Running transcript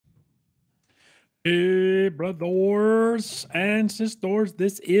Hey, brothers and sisters,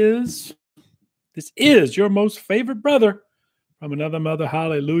 this is your most favorite brother from another mother.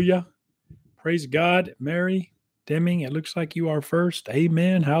 Hallelujah. Praise God. Mary Deming, it looks like you are first.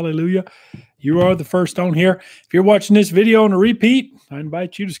 Amen. Hallelujah. You are the first on here. If you're watching this video on a repeat, I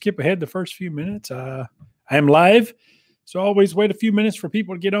invite you to skip ahead the first few minutes. I am live, so always wait a few minutes for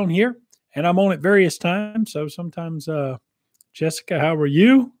people to get on here, and I'm on at various times. So sometimes, Jessica, how are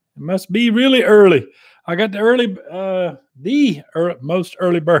you? It must be really early. I got the most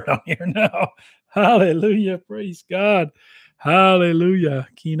early bird on here now. Hallelujah. Praise God. Hallelujah.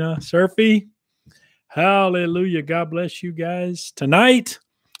 Kina Surfy. Hallelujah. God bless you guys.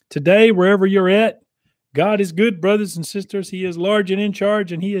 Today, wherever you're at, God is good, brothers and sisters. He is large and in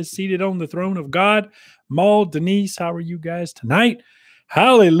charge, and He is seated on the throne of God. Maul, Denise, how are you guys tonight?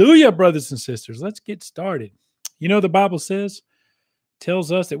 Hallelujah, brothers and sisters. Let's get started. You know, the Bible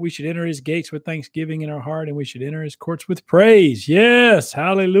tells us that we should enter His gates with thanksgiving in our heart, and we should enter His courts with praise. Yes,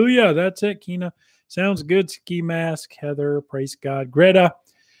 hallelujah. That's it, Kina. Sounds good. Ski Mask, Heather, praise God. Greta,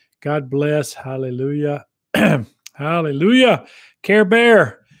 God bless. Hallelujah. Hallelujah. Care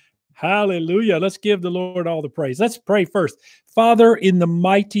Bear. Hallelujah. Let's give the Lord all the praise. Let's pray first. Father, in the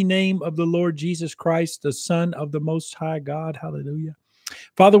mighty name of the Lord Jesus Christ, the Son of the Most High God. Hallelujah.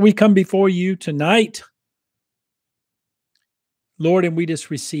 Father, we come before you tonight, Lord, and we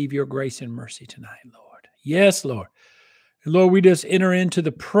just receive your grace and mercy tonight, Lord. Yes, Lord. And Lord, we just enter into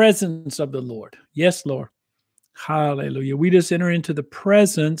the presence of the Lord. Yes, Lord. Hallelujah. We just enter into the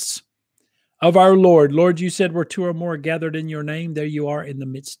presence of our Lord. Lord, you said where two or more are gathered in your name, there you are in the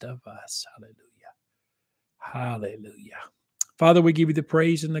midst of us. Hallelujah. Hallelujah. Father, we give you the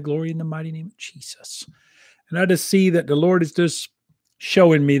praise and the glory in the mighty name of Jesus. And I just see that the Lord is just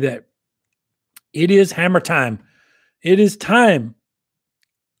showing me that it is hammer time. It is time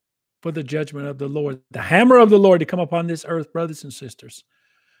for the judgment of the Lord, the hammer of the Lord to come upon this earth, brothers and sisters.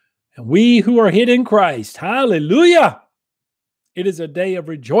 And we who are hid in Christ, hallelujah. It is a day of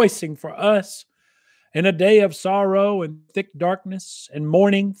rejoicing for us and a day of sorrow and thick darkness and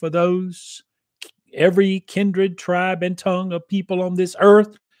mourning for those, every kindred, tribe, and tongue of people on this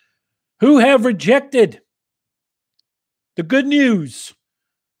earth who have rejected the good news.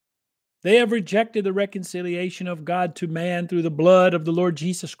 They have rejected the reconciliation of God to man through the blood of the Lord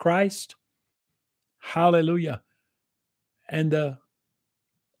Jesus Christ. Hallelujah. And the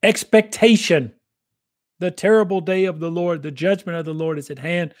expectation, the terrible day of the Lord, the judgment of the Lord is at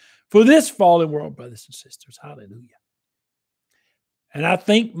hand for this fallen world, brothers and sisters. Hallelujah. And I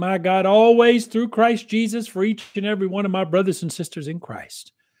thank my God always through Christ Jesus for each and every one of my brothers and sisters in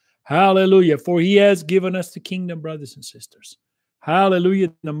Christ. Hallelujah. For He has given us the kingdom, brothers and sisters. Hallelujah.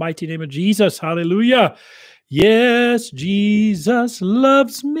 In the mighty name of Jesus. Hallelujah. Yes, Jesus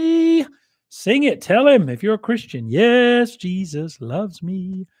loves me. Sing it. Tell Him if you're a Christian. Yes, Jesus loves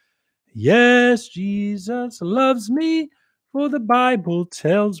me. Yes, Jesus loves me. For the Bible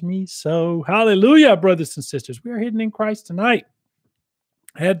tells me so. Hallelujah, brothers and sisters. We are hidden in Christ tonight.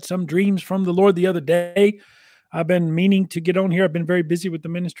 I had some dreams from the Lord the other day. I've been meaning to get on here. I've been very busy with the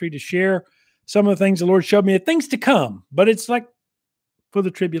ministry to share some of the things the Lord showed me, things to come. But it's like for the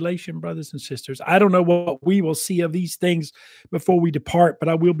tribulation, brothers and sisters. I don't know what we will see of these things before we depart, but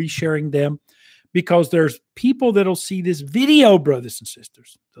I will be sharing them because there's people that'll see this video, brothers and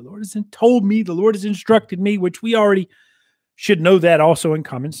sisters. The Lord has told me, the Lord has instructed me, which we already should know that also in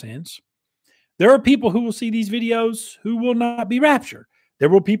common sense. There are people who will see these videos who will not be raptured. There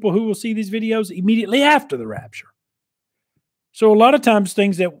will be people who will see these videos immediately after the rapture. So a lot of times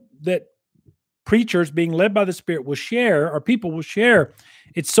things that preachers being led by the Spirit will share, or people will share,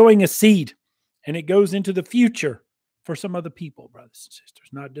 it's sowing a seed, and it goes into the future for some other people, brothers and sisters,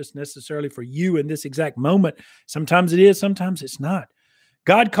 not just necessarily for you in this exact moment. Sometimes it is, sometimes it's not.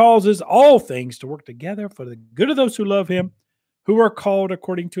 God causes all things to work together for the good of those who love Him, who are called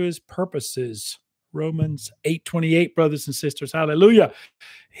according to His purposes. Romans 8:28, brothers and sisters. Hallelujah.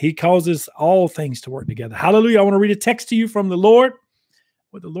 He causes all things to work together. Hallelujah. I want to read a text to you from the Lord,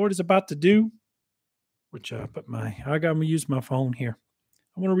 what the Lord is about to do, which I'm going to use my phone here.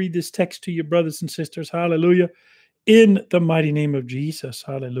 I want to read this text to you, brothers and sisters. Hallelujah. In the mighty name of Jesus.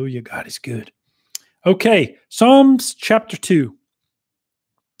 Hallelujah. God is good. Okay. Psalms chapter 2.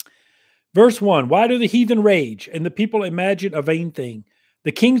 Verse 1. Why do the heathen rage and the people imagine a vain thing?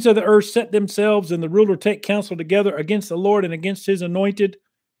 The kings of the earth set themselves, and the ruler take counsel together against the Lord and against His anointed.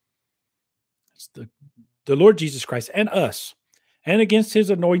 It's the Lord Jesus Christ and us, and against His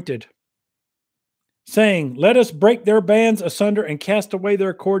anointed, saying, let us break their bands asunder and cast away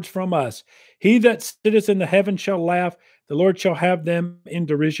their cords from us. He that sitteth in the heaven shall laugh. The Lord shall have them in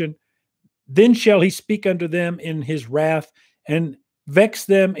derision. Then shall he speak unto them in his wrath, and vex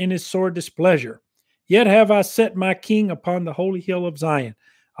them in his sore displeasure. Yet have I set my king upon the holy hill of Zion.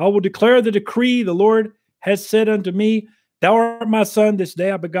 I will declare the decree. The Lord has said unto me, Thou art my son, this day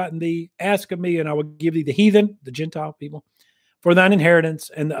I have begotten thee. Ask of me, and I will give thee the heathen, the Gentile people, for thine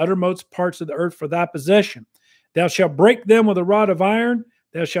inheritance, and the uttermost parts of the earth for thy possession. Thou shalt break them with a rod of iron.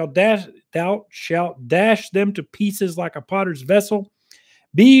 Thou shalt dash them to pieces like a potter's vessel.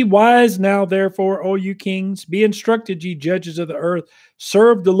 Be wise now, therefore, O you kings. Be instructed, ye judges of the earth.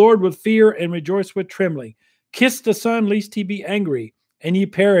 Serve the Lord with fear and rejoice with trembling. Kiss the Son, lest he be angry, and ye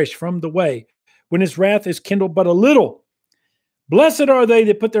perish from the way, when his wrath is kindled but a little. Blessed are they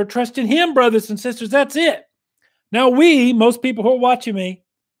that put their trust in him, brothers and sisters. That's it. Now most people who are watching me,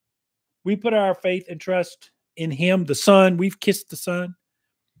 we put our faith and trust in him, the Son. We've kissed the Son.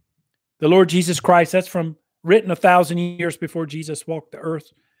 The Lord Jesus Christ, that's written 1,000 years before Jesus walked the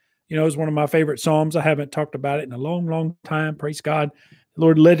earth. You know, it's one of my favorite Psalms. I haven't talked about it in a long, long time. Praise God. The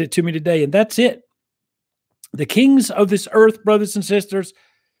Lord led it to me today, and that's it. The kings of this earth, brothers and sisters,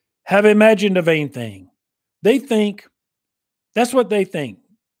 have imagined a vain thing. They think, that's what they think.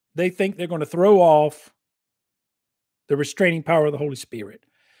 They think they're going to throw off the restraining power of the Holy Spirit.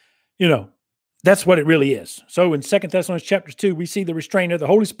 You know, that's what it really is. So in 2 Thessalonians chapter 2, we see the restraint of the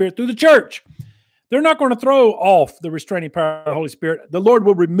Holy Spirit through the church. They're not going to throw off the restraining power of the Holy Spirit. The Lord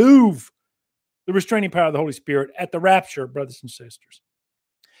will remove the restraining power of the Holy Spirit at the rapture, brothers and sisters.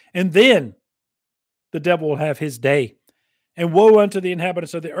 And then the devil will have his day. And woe unto the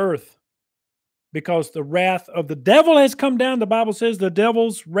inhabitants of the earth, because the wrath of the devil has come down. The Bible says the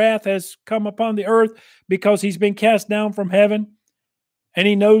devil's wrath has come upon the earth because he's been cast down from heaven, and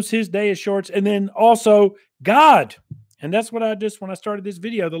he knows his day is short. And then also God. And that's what when I started this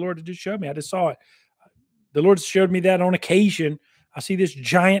video, the Lord just showed me. I just saw it. The Lord showed me that on occasion. I see this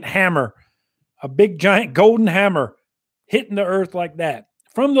giant hammer, a big giant golden hammer hitting the earth like that.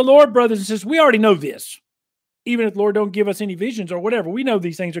 From the Lord, brothers and sisters, we already know this. Even if the Lord don't give us any visions or whatever, we know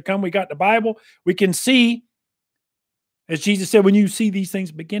these things are coming. We got the Bible. We can see, as Jesus said, when you see these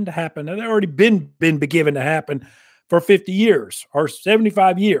things begin to happen, and they've already been beginning to happen for 50 years or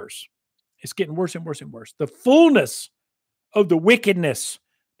 75 years. It's getting worse and worse and worse. The fullness of the wickedness,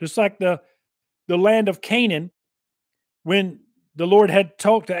 just like the land of Canaan, when the Lord had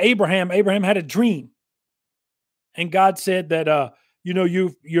talked to Abraham, Abraham had a dream. And God said that,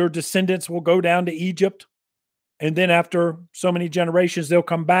 your descendants will go down to Egypt. And then after so many generations, they'll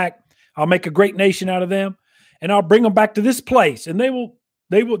come back. I'll make a great nation out of them, and I'll bring them back to this place. And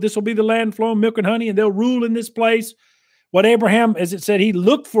this will be the land flowing milk and honey, and they'll rule in this place. What Abraham, as it said, he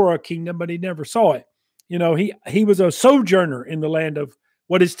looked for a kingdom, but he never saw it. You know, he was a sojourner in the land of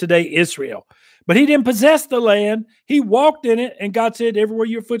what is today Israel. But he didn't possess the land. He walked in it, and God said, everywhere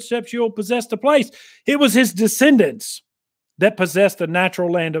your footsteps, you'll possess the place. It was his descendants that possessed the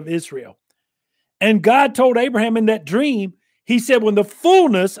natural land of Israel. And God told Abraham in that dream, he said, when the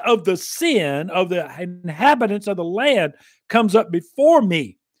fullness of the sin of the inhabitants of the land comes up before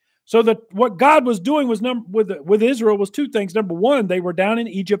me. So that what God was doing was with Israel was two things. Number one, they were down in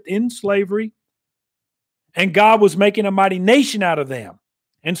Egypt in slavery, and God was making a mighty nation out of them.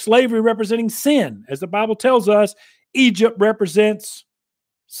 And slavery representing sin. As the Bible tells us, Egypt represents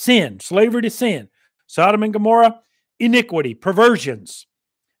sin, slavery to sin. Sodom and Gomorrah, iniquity, perversions.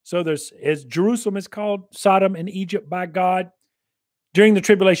 So as Jerusalem is called Sodom and Egypt by God during the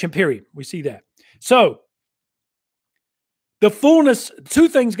tribulation period. We see that. So the fullness, two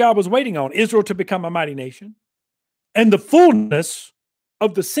things God was waiting on: Israel to become a mighty nation, and the fullness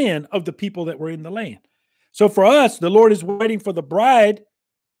of the sin of the people that were in the land. So for us, the Lord is waiting for the bride,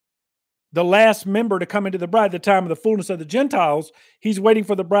 the last member to come into the bride, the time of the fullness of the Gentiles. He's waiting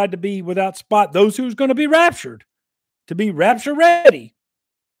for the bride to be without spot, those who's going to be raptured, to be rapture ready.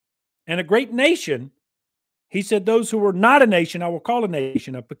 And a great nation, he said, those who were not a nation, I will call a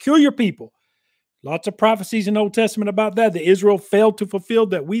nation, a peculiar people. Lots of prophecies in the Old Testament about that Israel failed to fulfill,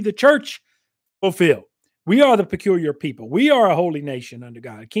 that we, the church, fulfill. We are the peculiar people. We are a holy nation unto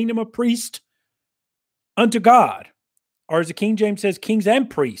God, a kingdom of priests unto God. Or as the King James says, kings and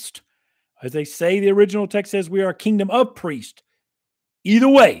priests. As they say, the original text says we are a kingdom of priests. Either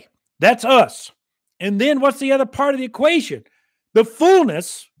way, that's us. And then what's the other part of the equation? The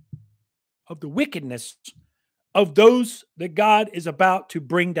fullness of the wickedness of those that God is about to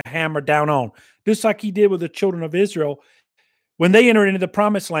bring the hammer down on. Just like he did with the children of Israel. When they entered into the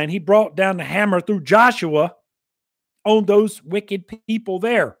promised land, he brought down the hammer through Joshua on those wicked people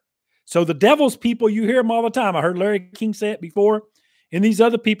there. So the devil's people, you hear them all the time. I heard Larry King say it before And these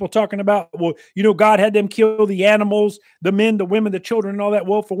other people talking about, well, you know, God had them kill the animals, the men, the women, the children, and all that.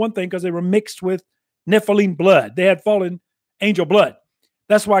 Well, for one thing, because they were mixed with Nephilim blood. They had fallen angel blood.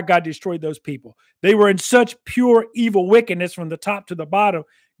 That's why God destroyed those people. They were in such pure evil wickedness from the top to the bottom.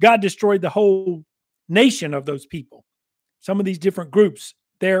 God destroyed the whole nation of those people. Some of these different groups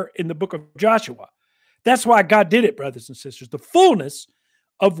there in the book of Joshua. That's why God did it, brothers and sisters. The fullness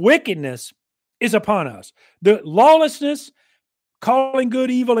of wickedness is upon us. The lawlessness, calling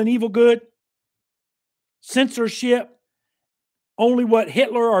good evil and evil good, censorship, only what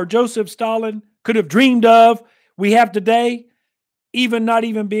Hitler or Joseph Stalin could have dreamed of, we have today, even not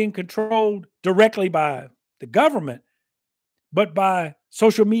even being controlled directly by the government, but by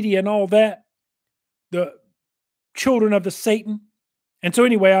social media and all that, the children of the Satan. And so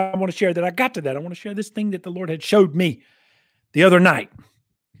anyway, I want to share that. I got to that. I want to share this thing that the Lord had showed me the other night,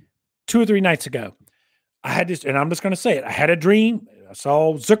 2 or 3 nights ago. I had this, and I'm just going to say it. I had a dream. I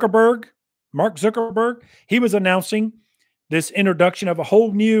saw Mark Zuckerberg. He was announcing this introduction of a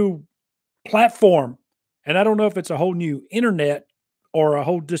whole new platform. And I don't know if it's a whole new internet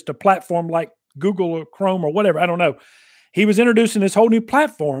or just a platform like Google or Chrome or whatever. I don't know. He was introducing this whole new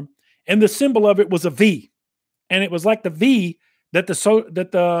platform, and the symbol of it was a V. And it was like the V that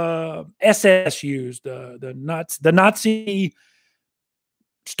the SS used, the Nazi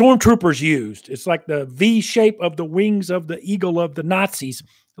stormtroopers used. It's like the V shape of the wings of the eagle of the Nazis.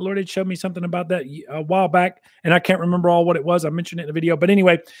 The Lord had showed me something about that a while back, and I can't remember all what it was. I mentioned it in the video. But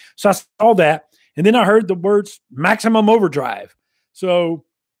anyway, so I saw that, and then I heard the words maximum overdrive. So,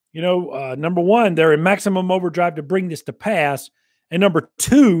 you know, number one, they're in maximum overdrive to bring this to pass. And number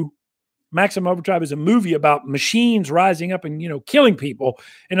two, Maximum Overdrive is a movie about machines rising up and, you know, killing people.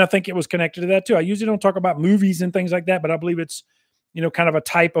 And I think it was connected to that too. I usually don't talk about movies and things like that, but I believe it's, you know, kind of a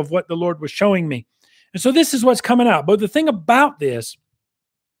type of what the Lord was showing me. And so this is what's coming out. But the thing about this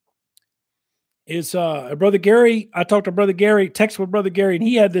is Brother Gary, I talked to Brother Gary, text with Brother Gary, and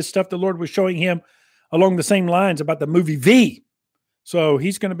he had this stuff the Lord was showing him along the same lines about the movie V. So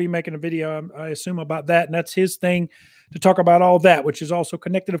he's going to be making a video, I assume, about that. And that's his thing, to talk about all that, which is also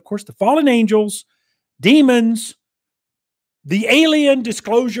connected, of course, to fallen angels, demons. The alien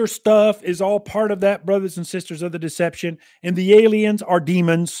disclosure stuff is all part of that, brothers and sisters of the deception. And the aliens are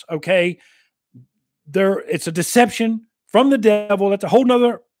demons, okay? It's a deception from the devil. That's a whole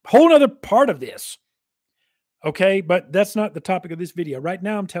nother part of this, okay? But that's not the topic of this video. Right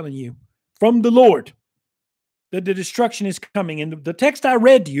now, I'm telling you from the Lord that the destruction is coming. And the text I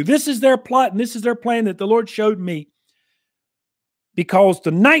read to you, this is their plot and this is their plan that the Lord showed me. Because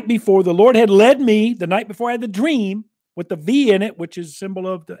the night before, the Lord had led me, the night before I had the dream with the V in it, which is a symbol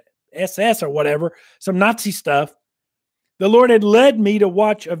of the SS or whatever, some Nazi stuff. The Lord had led me to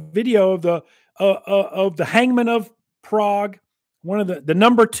watch a video of the hangman of Prague, one of the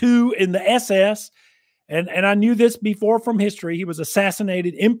number 2 in the SS. And I knew this before from history. He was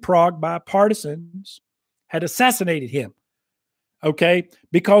assassinated in Prague by partisans, had assassinated him. Okay,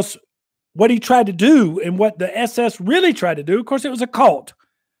 because what he tried to do and what the SS really tried to do, of course, it was a cult.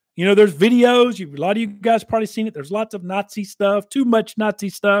 You know, there's videos. A lot of you guys probably seen it. There's lots of Nazi stuff, too much Nazi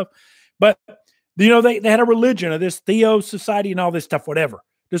stuff. But, you know, they had a religion of this Theo society and all this stuff, whatever.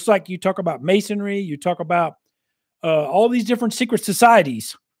 Just like you talk about Masonry, you talk about all these different secret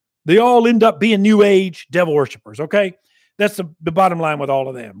societies. They all end up being New Age devil worshipers, okay? That's the bottom line with all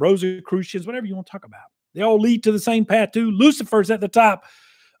of them. Rosicrucians, whatever you want to talk about. They all lead to the same path too. Lucifer's at the top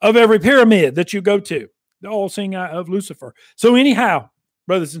of every pyramid that you go to. The all seeing eye of Lucifer. So anyhow,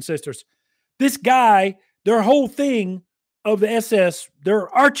 brothers and sisters, this guy, their whole thing of the SS, their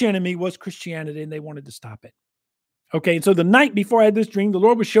arch enemy was Christianity, and they wanted to stop it. Okay, and so the night before I had this dream, the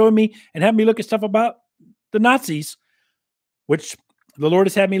Lord was showing me and had me look at stuff about the Nazis, which the Lord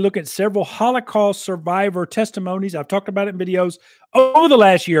has had me look at several Holocaust survivor testimonies. I've talked about it in videos over the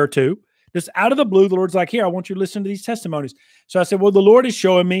last year or two. Just out of the blue, the Lord's like, here, I want you to listen to these testimonies. So I said, well, the Lord is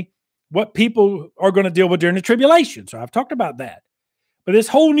showing me what people are going to deal with during the tribulation. So I've talked about that. But this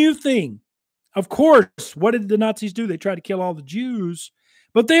whole new thing, of course, what did the Nazis do? They tried to kill all the Jews,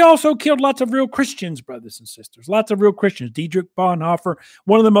 but they also killed lots of real Christians, brothers and sisters. Lots of real Christians. Dietrich Bonhoeffer,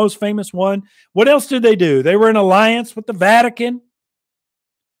 one of the most famous one. What else did they do? They were in alliance with the Vatican.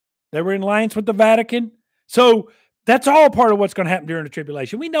 So that's all part of what's going to happen during the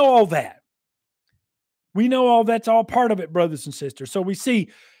tribulation. We know all that. We know all that's all part of it, brothers and sisters. So we see,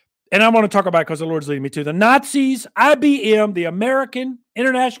 and I want to talk about it because the Lord's leading me to the Nazis, IBM, the American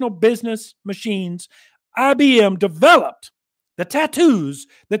International Business Machines, IBM developed the tattoos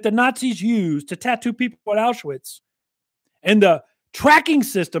that the Nazis used to tattoo people at Auschwitz. And the tracking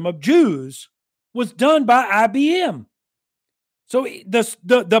system of Jews was done by IBM. So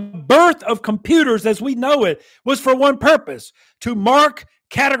the birth of computers as we know it was for one purpose, to mark,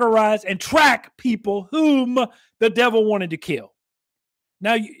 categorize, and track people whom the devil wanted to kill.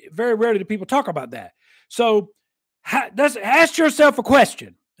 Now, very rarely do people talk about that. So ask yourself a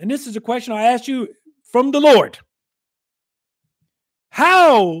question, and this is a question I ask you from the Lord.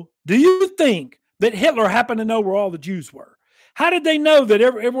 How do you think that Hitler happened to know where all the Jews were? How did they know that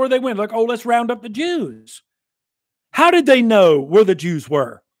everywhere they went, like, oh, let's round up the Jews? How did they know where the Jews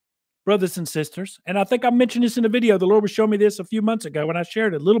were, brothers and sisters? And I think I mentioned this in a video. The Lord was showing me this a few months ago when I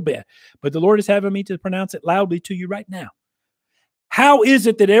shared it a little bit, but the Lord is having me to pronounce it loudly to you right now. How is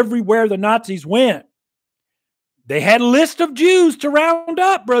it that everywhere the Nazis went, they had a list of Jews to round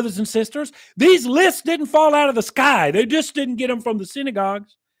up, brothers and sisters? These lists didn't fall out of the sky. They just didn't get them from the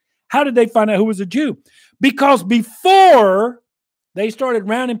synagogues. How did they find out who was a Jew? Because before they started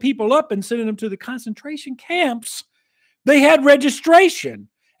rounding people up and sending them to the concentration camps, they had registration.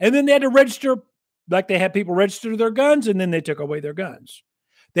 And then they had to register, like they had people register their guns, and then they took away their guns.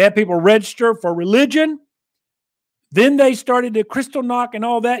 They had people register for religion. Then they started the Kristallnacht and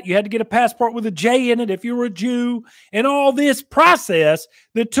all that. You had to get a passport with a J in it if you were a Jew, and all this process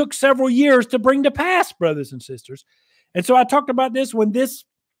that took several years to bring to pass, brothers and sisters. And so I talked about this when this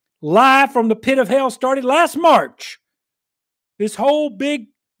lie from the pit of hell started last March. This whole big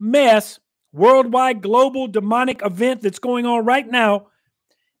mess, worldwide, global, demonic event that's going on right now,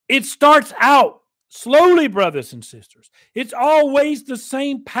 it starts out slowly, brothers and sisters. It's always the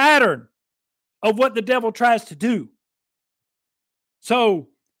same pattern of what the devil tries to do. So,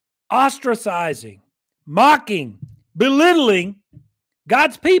 ostracizing, mocking, belittling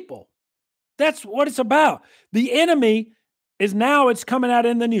God's people. That's what it's about. The enemy is now, it's coming out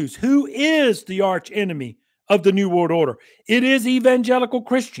in the news. Who is the arch enemy of the New World Order? It is evangelical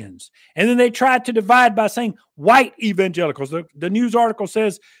Christians. And then they try to divide by saying white evangelicals. The news article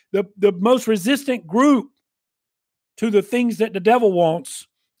says the most resistant group to the things that the devil wants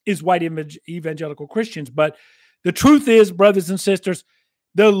is white evangelical Christians. But the truth is, brothers and sisters,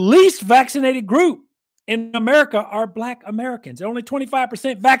 the least vaccinated group in America are Black Americans. They're only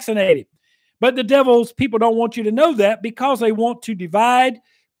 25% vaccinated. But the devil's people don't want you to know that because they want to divide.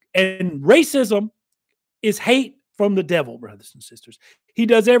 And racism is hate from the devil, brothers and sisters. He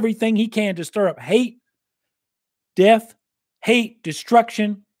does everything he can to stir up hate, death, hate,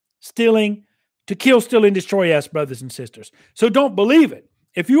 destruction, stealing, to kill, steal, and destroy us, brothers and sisters. So don't believe it.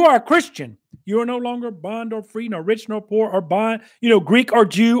 If you are a Christian, you are no longer bond or free, nor rich nor poor, or bond, Greek or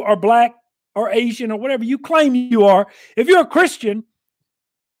Jew or Black or Asian or whatever you claim you are. If you're a Christian,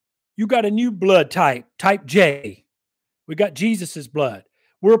 you got a new blood type J. We got Jesus's blood.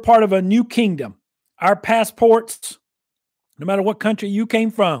 We're a part of a new kingdom. Our passports, no matter what country you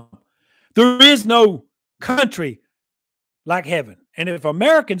came from, there is no country like heaven. And if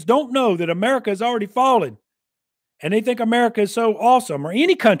Americans don't know that America has already fallen, and they think America is so awesome, or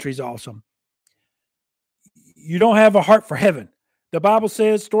any country is awesome, you don't have a heart for heaven. The Bible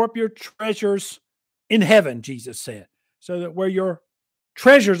says, store up your treasures in heaven, Jesus said, so that where your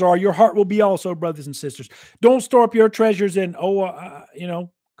treasures are, your heart will be also, brothers and sisters. Don't store up your treasures in,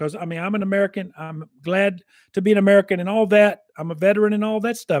 because I'm an American. I'm glad to be an American and all that. I'm a veteran and all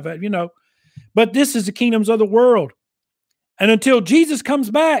that stuff, But this is the kingdoms of the world. And until Jesus comes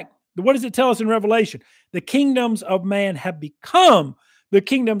back, what does it tell us in Revelation? The kingdoms of man have become the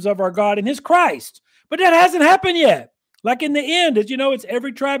kingdoms of our God and his Christ. But that hasn't happened yet. Like in the end, it's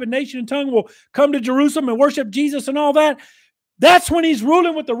every tribe and nation and tongue will come to Jerusalem and worship Jesus and all that. That's when he's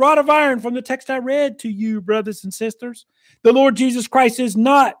ruling with the rod of iron from the text I read to you, brothers and sisters. The Lord Jesus Christ is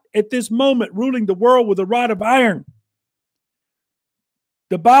not at this moment ruling the world with a rod of iron.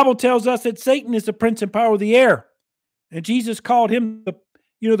 The Bible tells us that Satan is the prince and power of the air. And Jesus called him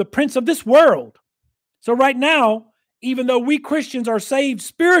the prince of this world. So right now, even though we Christians are saved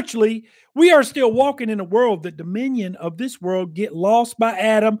spiritually, we are still walking in a world, the dominion of this world get lost by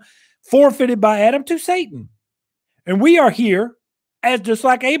Adam, forfeited by Adam to Satan. And we are here as just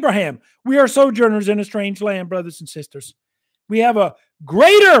like Abraham. We are sojourners in a strange land, brothers and sisters. We have a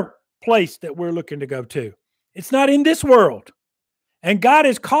greater place that we're looking to go to. It's not in this world. And God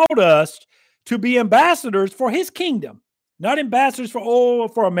has called us to be ambassadors for his kingdom, not ambassadors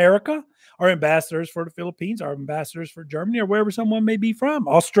for America, or ambassadors for the Philippines, or ambassadors for Germany, or wherever someone may be from,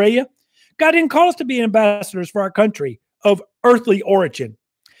 Australia. God didn't call us to be ambassadors for our country of earthly origin,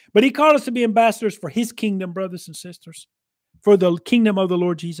 but he called us to be ambassadors for his kingdom, brothers and sisters, for the kingdom of the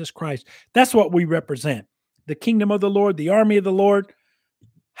Lord Jesus Christ. That's what we represent. The kingdom of the Lord, the army of the Lord.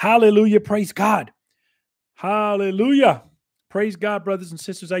 Hallelujah. Praise God. Hallelujah. Praise God, brothers and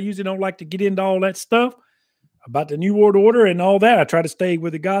sisters. I usually don't like to get into all that stuff. about the New World Order and all that. I try to stay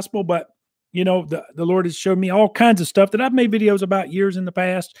with the gospel, but you know, the Lord has shown me all kinds of stuff that I've made videos about years in the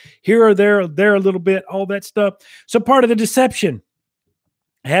past, here or there a little bit, all that stuff. So part of the deception.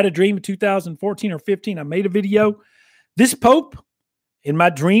 I had a dream in 2014 or 15. I made a video. This Pope, in my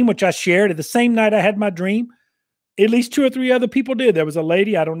dream, which I shared at the same night I had my dream, at least 2 or 3 other people did. There was a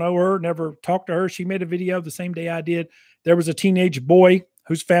lady, I don't know her, never talked to her. She made a video the same day I did. There was a teenage boy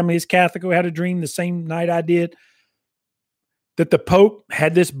whose family is Catholic who had a dream the same night I did, that the Pope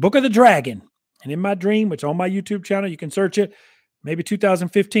had this Book of the Dragon. And in my dream, which on my YouTube channel, you can search it, maybe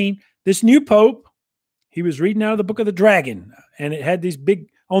 2015, this new Pope, he was reading out of the Book of the Dragon. And it had these big,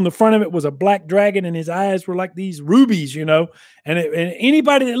 on the front of it was a black dragon, and his eyes were like these rubies, you know. And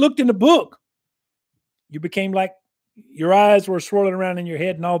anybody that looked in the book, you became like, your eyes were swirling around in your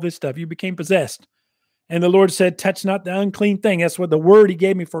head and all this stuff. You became possessed. And the Lord said, touch not the unclean thing. That's what the word he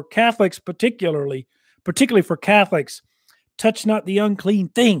gave me for Catholics, particularly for Catholics. Touch not the unclean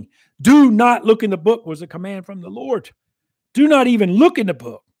thing. Do not look in the book was a command from the Lord. Do not even look in the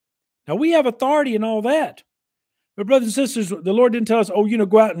book. Now we have authority and all that. But brothers and sisters, the Lord didn't tell us,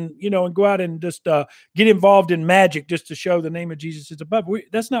 go out and just get involved in magic just to show the name of Jesus is above.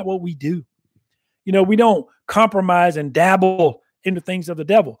 That's not what we do. You know, we don't compromise and dabble into things of the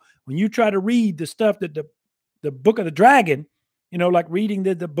devil. When you try to read the stuff that the Book of the Dragon, you know, like reading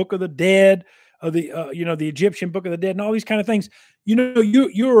the Book of the Dead, or the Egyptian Book of the Dead and all these kind of things, you know,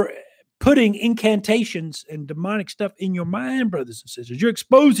 you're putting incantations and demonic stuff in your mind, brothers and sisters. You're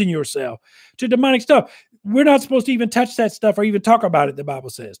exposing yourself to demonic stuff. We're not supposed to even touch that stuff or even talk about it, the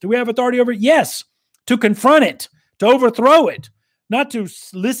Bible says. Do we have authority over it? Yes. To confront it, to overthrow it, not to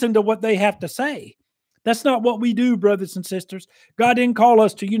listen to what they have to say. That's not what we do, brothers and sisters. God didn't call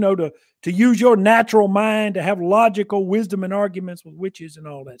us to use your natural mind, to have logical wisdom and arguments with witches and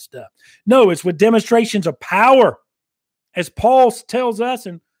all that stuff. No, it's with demonstrations of power. As Paul tells us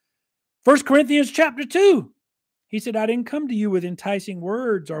in 1 Corinthians chapter 2, he said, I didn't come to you with enticing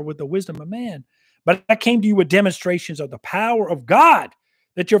words or with the wisdom of man, but I came to you with demonstrations of the power of God,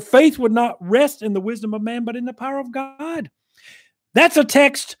 that your faith would not rest in the wisdom of man, but in the power of God. That's a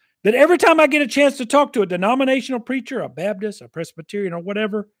text that every time I get a chance to talk to a denominational preacher, a Baptist, a Presbyterian, or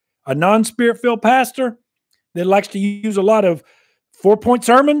whatever, a non-spirit-filled pastor that likes to use a lot of 4-point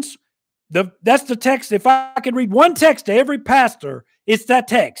sermons, that's the text. If I could read one text to every pastor, it's that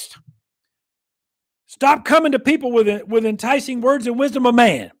text. Stop coming to people with enticing words and wisdom of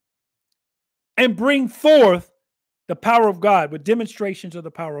man, and bring forth the power of God with demonstrations of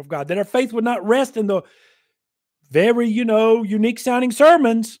the power of God, that our faith would not rest in the very, unique sounding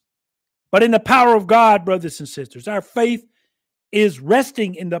sermons, but in the power of God, brothers and sisters. Our faith is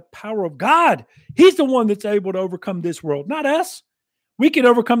resting in the power of God. He's the one that's able to overcome this world, not us. We can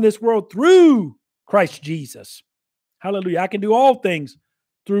overcome this world through Christ Jesus. Hallelujah. I can do all things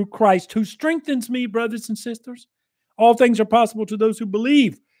through Christ who strengthens me, brothers and sisters. All things are possible to those who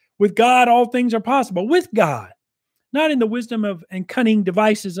believe. With God, all things are possible. With God. Not in the wisdom of and cunning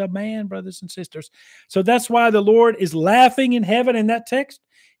devices of man, brothers and sisters. So that's why the Lord is laughing in heaven in that text.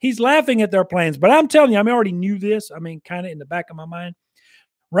 He's laughing at their plans. But I'm telling you, I already knew this. Kind of in the back of my mind.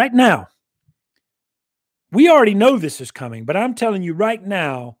 Right now, we already know this is coming. But I'm telling you right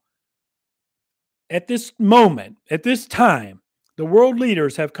now, at this moment, at this time, the world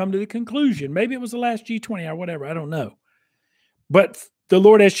leaders have come to the conclusion. Maybe it was the last G20 or whatever. I don't know. But the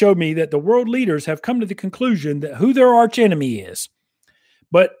Lord has showed me that the world leaders have come to the conclusion that who their archenemy is.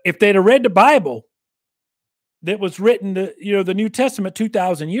 But if they'd have read the Bible that was written, the New Testament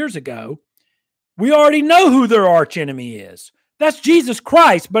 2,000 years ago, we already know who their archenemy is. That's Jesus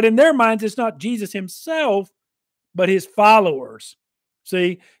Christ. But in their minds, it's not Jesus himself, but his followers.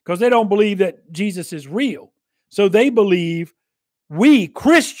 See, because they don't believe that Jesus is real. So they believe we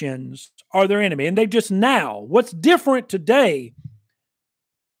Christians are their enemy. And what's different today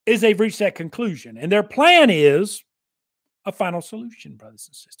is they've reached that conclusion. And their plan is a final solution, brothers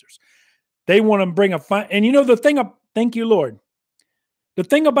and sisters. They want to bring thank you, Lord. The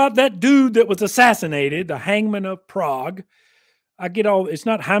thing about that dude that was assassinated, the hangman of Prague, it's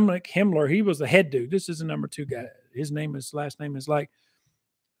not Heinrich Himmler. He was the head dude. This is the number 2 guy. His last name is like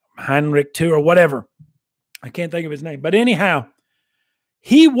Heinrich II or whatever. I can't think of his name. But anyhow,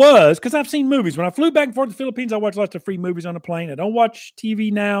 he was, because I've seen movies. When I flew back and forth to the Philippines, I watched lots of free movies on the plane. I don't watch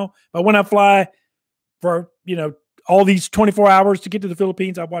TV now, but when I fly for, all these 24 hours to get to the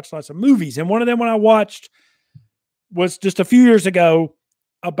Philippines, I watched lots of movies. And one of them when I watched was just a few years ago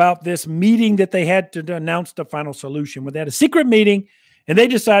about this meeting that they had to announce the final solution. When they had a secret meeting and they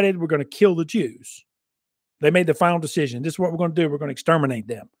decided we're going to kill the Jews. They made the final decision. This is what we're going to do. We're going to exterminate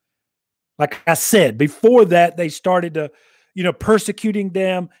them. Like I said, before that, they started to, persecuting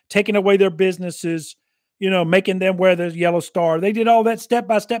them, taking away their businesses, making them wear the yellow star. They did all that step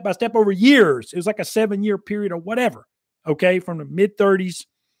by step over years. It was like a 7-year period or whatever. Okay. From the mid 30s,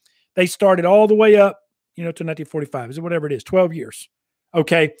 they started all the way up, to 1945, is it whatever it is, 12 years.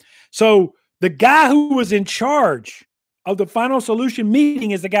 Okay. So the guy who was in charge of the Final Solution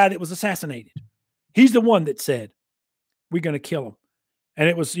meeting is the guy that was assassinated. He's the one that said, we're going to kill him. And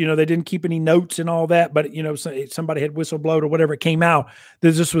it was, they didn't keep any notes and all that, but, somebody had whistleblowed or whatever. It came out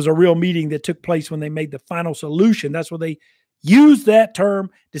that this was a real meeting that took place when they made the final solution. That's where they used that term,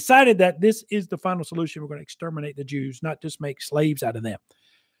 decided that this is the final solution. We're going to exterminate the Jews, not just make slaves out of them.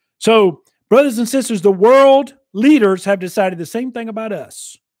 So, brothers and sisters, the world leaders have decided the same thing about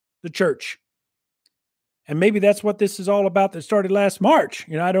us, the church. And maybe that's what this is all about that started last March.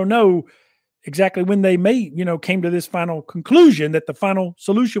 I don't know exactly when they came to this final conclusion that the final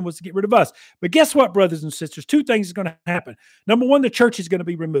solution was to get rid of us. But guess what, brothers and sisters? 2 things are going to happen. Number 1, the church is going to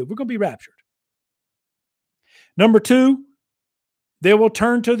be removed. We're going to be raptured. Number 2, they will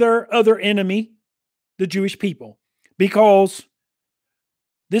turn to their other enemy, the Jewish people, because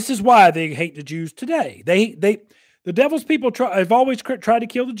this is why they hate the Jews today. The devil's people have always tried to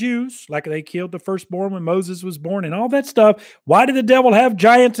kill the Jews, like they killed the firstborn when Moses was born and all that stuff. Why did the devil have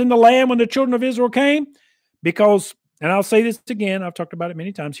giants in the land when the children of Israel came? Because, and I'll say this again, I've talked about it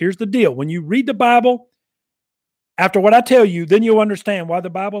many times. Here's the deal. When you read the Bible, after what I tell you, then you'll understand why the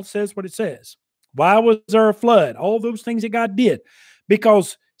Bible says what it says. Why was there a flood? All those things that God did.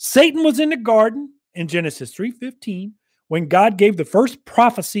 Because Satan was in the garden in Genesis 3:15 when God gave the first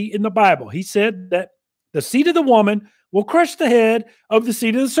prophecy in the Bible. He said that the seed of the woman will crush the head of the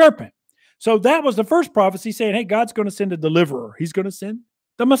seed of the serpent. So that was the first prophecy saying, hey, God's going to send a deliverer. He's going to send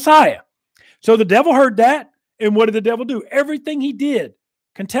the Messiah. So the devil heard that. And what did the devil do? Everything he did,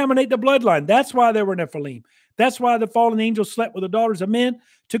 contaminate the bloodline. That's why they were Nephilim. That's why the fallen angels slept with the daughters of men,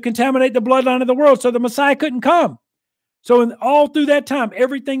 to contaminate the bloodline of the world so the Messiah couldn't come. So all through that time,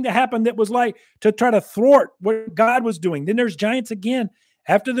 everything that happened that was like to try to thwart what God was doing. Then there's giants again.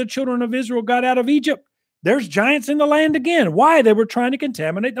 After the children of Israel got out of Egypt, there's giants in the land again. Why? They were trying to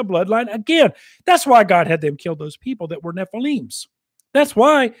contaminate the bloodline again. That's why God had them kill those people that were Nephilims. That's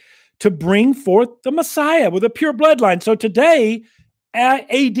why, to bring forth the Messiah with a pure bloodline. So today,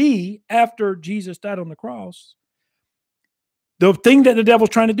 AD, after Jesus died on the cross, the thing that the devil's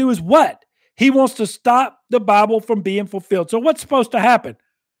trying to do is what? He wants to stop the Bible from being fulfilled. So what's supposed to happen?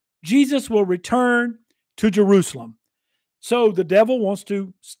 Jesus will return to Jerusalem. So the devil wants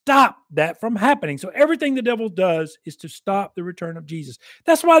to stop that from happening. So everything the devil does is to stop the return of Jesus.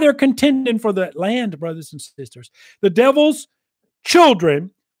 That's why they're contending for that land, brothers and sisters. The devil's children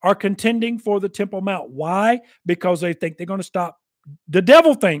are contending for the Temple Mount. Why? Because they think they're going to stop. The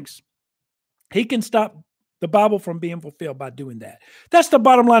devil thinks he can stop the Bible from being fulfilled by doing that. That's the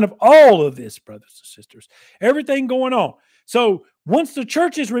bottom line of all of this, brothers and sisters. Everything going on. So once the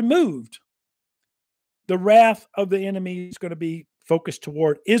church is removed, the wrath of the enemy is going to be focused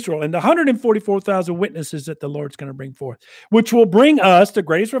toward Israel and the 144,000 witnesses that the Lord's going to bring forth, which will bring us the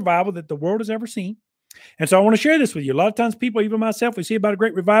greatest revival that the world has ever seen. And so I want to share this with you. A lot of times people, even myself, we see about a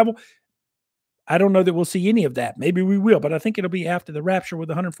great revival. I don't know that we'll see any of that. Maybe we will, but I think it'll be after the rapture with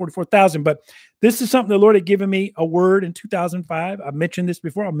 144,000. But this is something the Lord had given me a word in 2005. I mentioned this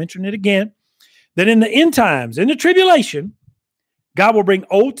before. I'll mention it again. That in the end times, in the tribulation, God will bring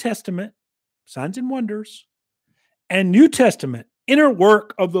Old Testament signs and wonders and New Testament inner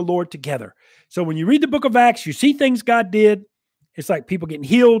work of the Lord together. So when you read the book of Acts, you see things God did. It's like people getting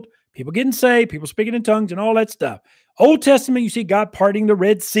healed, people getting saved, people speaking in tongues and all that stuff. Old Testament, you see God parting the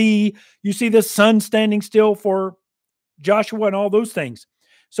Red Sea. You see the sun standing still for Joshua and all those things.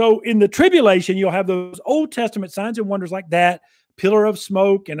 So in the tribulation, you'll have those Old Testament signs and wonders like that, pillar of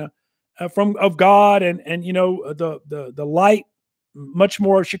smoke and of God and the light, much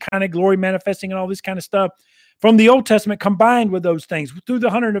more Shekinah glory manifesting and all this kind of stuff from the Old Testament combined with those things through the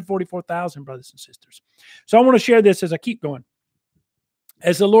 144,000 brothers and sisters. So I want to share this as I keep going.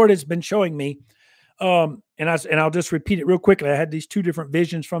 As the Lord has been showing me, and I'll just repeat it real quickly. I had these 2 different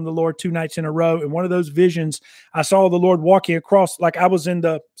visions from the Lord 2 nights in a row. And one of those visions, I saw the Lord walking across, like I was in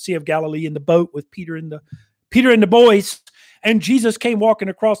the Sea of Galilee in the boat with Peter and the boys. And Jesus came walking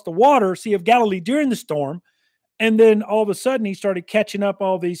across the water, Sea of Galilee, during the storm. And then all of a sudden, he started catching up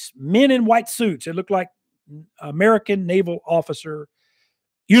all these men in white suits. It looked like American naval officer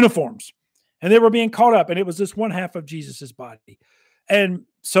uniforms. And they were being caught up. And it was this one half of Jesus's body. And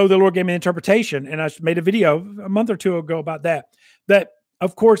so the Lord gave me an interpretation. And I made a video a month or 2 ago about that. That,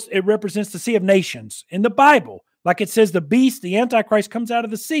 of course, it represents the Sea of Nations in the Bible. Like it says, the beast, the Antichrist, comes out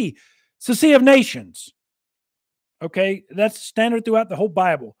of the sea. It's the Sea of Nations. Okay, that's standard throughout the whole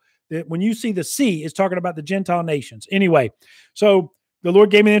Bible. That when you see the sea, it's talking about the Gentile nations. Anyway, so the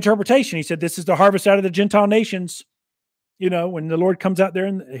Lord gave me the interpretation. He said, this is the harvest out of the Gentile nations. You know, when the Lord comes out there,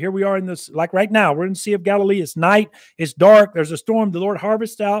 and here we are in this, like right now, we're in the Sea of Galilee. It's night, it's dark, there's a storm. The Lord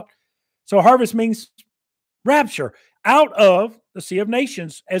harvests out. So harvest means rapture out of the Sea of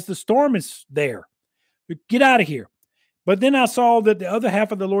Nations as the storm is there. Get out of here. But then I saw that the other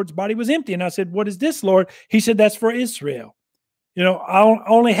half of the Lord's body was empty. And I said, what is this, Lord? He said, that's for Israel. You know,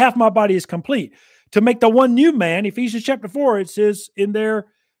 only half my body is complete. To make the one new man, Ephesians chapter 4, it says in there,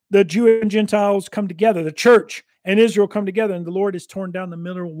 the Jew and Gentiles come together, the church and Israel come together, and the Lord has torn down the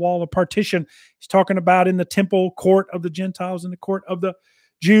middle wall of partition. He's talking about in the temple court of the Gentiles and the court of the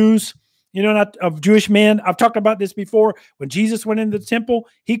Jews, you know, not of Jewish men. I've talked about this before. When Jesus went into the temple,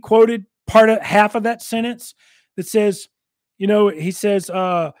 he quoted half of that sentence that says, you know, he says,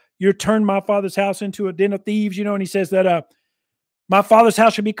 you turned my father's house into a den of thieves, you know, and he says that my father's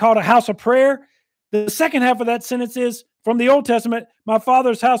house should be called a house of prayer. The second half of that sentence is from the Old Testament, my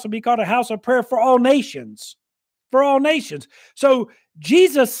father's house will be called a house of prayer for all nations. For all nations. So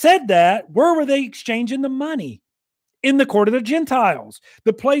Jesus said that. Where were they exchanging the money? In the court of the Gentiles,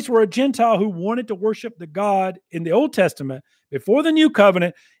 the place where a Gentile who wanted to worship the God in the Old Testament before the new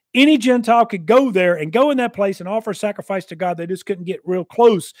covenant, any Gentile could go there and go in that place and offer sacrifice to God. They just couldn't get real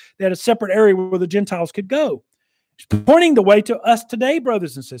close. They had a separate area where the Gentiles could go. It's pointing the way to us today,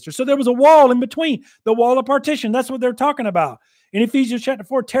 brothers and sisters. So there was a wall in between, the wall of partition. That's what they're talking about. In Ephesians chapter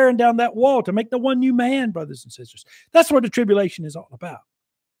 4, tearing down that wall to make the one new man, brothers and sisters. That's what the tribulation is all about.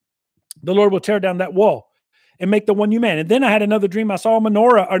 The Lord will tear down that wall and make the one new man. And then I had another dream. I saw a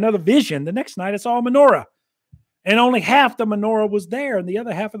menorah, or another vision. The next night I saw a menorah. And only half the menorah was there, and the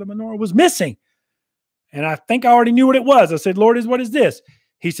other half of the menorah was missing. And I think I already knew what it was. I said, Lord, what is this?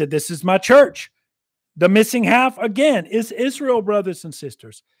 He said, this is my church. The missing half, again, is Israel, brothers and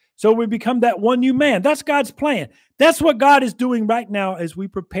sisters. So we become that one new man. That's God's plan. That's what God is doing right now as we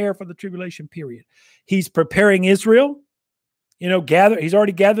prepare for the tribulation period. He's preparing Israel, you know, he's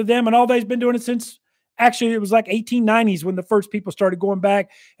already gathered them, and all that he's been doing it since, actually, it was like 1890s when the first people started going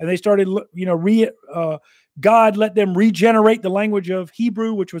back, and they started, you know, God let them regenerate the language of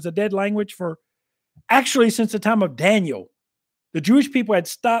Hebrew, which was a dead language for, actually, since the time of Daniel. The Jewish people had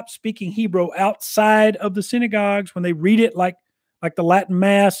stopped speaking Hebrew outside of the synagogues when they read it like the Latin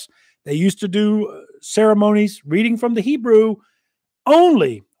Mass. They used to do ceremonies reading from the Hebrew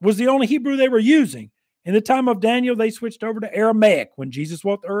was the only Hebrew they were using. In the time of Daniel, they switched over to Aramaic. When Jesus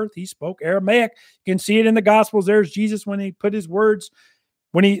walked the earth, he spoke Aramaic. You can see it in the Gospels. There's Jesus when he put his words,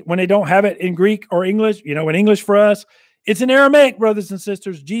 when they don't have it in Greek or English, you know, in English for us. It's in Aramaic, brothers and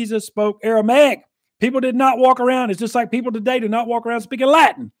sisters. Jesus spoke Aramaic. People did not walk around. It's just like people today do not walk around speaking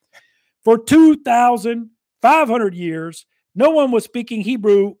Latin. For 2,500 years, no one was speaking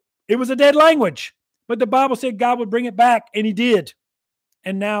Hebrew. It was a dead language. But the Bible said God would bring it back, and he did.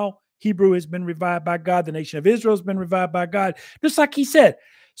 And now Hebrew has been revived by God. The nation of Israel has been revived by God, just like he said.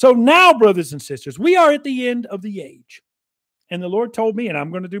 So now, brothers and sisters, we are at the end of the age. And the Lord told me, and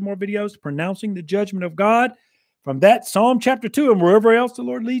I'm going to do more videos pronouncing the judgment of God from that Psalm chapter 2 and wherever else the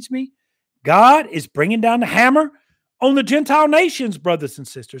Lord leads me. God is bringing down the hammer on the Gentile nations, brothers and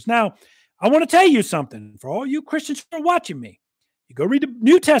sisters. Now, I want to tell you something for all you Christians who are watching me. You go read the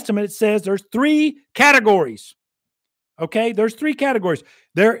New Testament, it says there's 3 categories. Okay, there's 3 categories.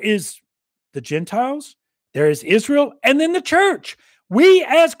 There is the Gentiles, there is Israel, and then the church. We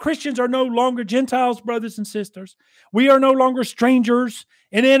as Christians are no longer Gentiles, brothers and sisters. We are no longer strangers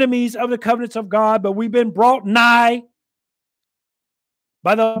and enemies of the covenants of God, but we've been brought nigh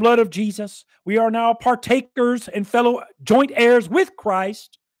by the blood of Jesus. We are now partakers and fellow joint heirs with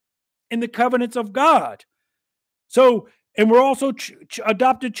Christ in the covenants of God. So, and we're also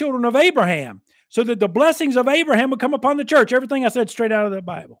adopted children of Abraham, so that the blessings of Abraham would come upon the church. Everything I said straight out of the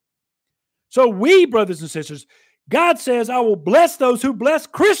Bible. So we, brothers and sisters, God says, I will bless those who bless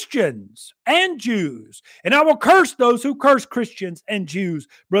Christians and Jews, and I will curse those who curse Christians and Jews,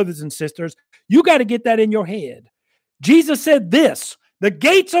 brothers and sisters. You got to get that in your head. Jesus said this, the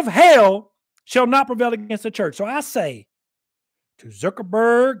gates of hell shall not prevail against the church. So I say to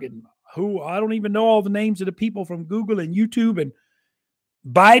Zuckerberg, and who I don't even know all the names of the people from Google and YouTube, and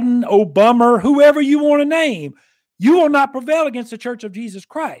Biden, Obama, whoever you want to name, you will not prevail against the church of Jesus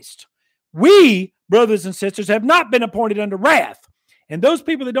Christ. We, brothers and sisters, have not been appointed under wrath. And those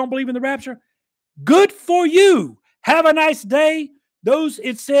people that don't believe in the rapture, good for you. Have a nice day.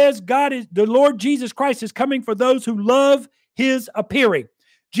 It says the Lord Jesus Christ is coming for those who love his appearing.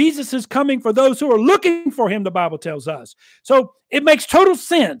 Jesus is coming for those who are looking for him, the Bible tells us. So it makes total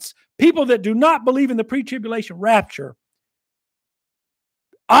sense. people that do not believe in the pre-tribulation rapture,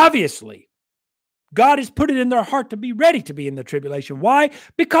 obviously, God has put it in their heart to be ready to be in the tribulation. Why?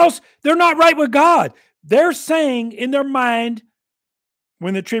 Because they're not right with God. They're saying in their mind,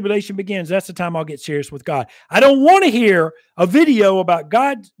 when the tribulation begins, that's the time I'll get serious with God. I don't want to hear a video about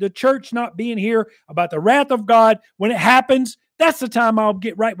God, the church not being here, about the wrath of God. When it happens, that's the time I'll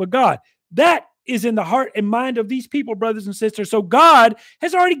get right with God. That is in the heart and mind of these people, brothers and sisters. So God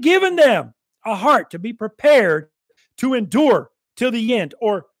has already given them a heart to be prepared to endure till the end,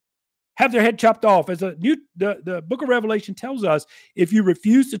 or have their head chopped off. As the book of Revelation tells us, if you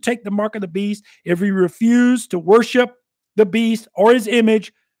refuse to take the mark of the beast, if you refuse to worship the beast or his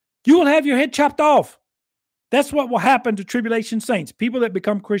image, you will have your head chopped off. That's what will happen to tribulation saints. People that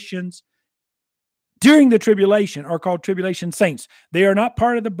become Christians during the tribulation are called tribulation saints. They are not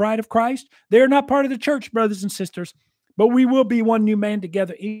part of the bride of Christ. They are not part of the church, brothers and sisters. But we will be one new man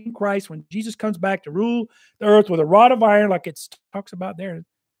together in Christ when Jesus comes back to rule the earth with a rod of iron, like it talks about there in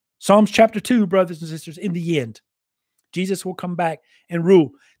Psalms chapter 2, brothers and sisters. In the end, Jesus will come back and rule.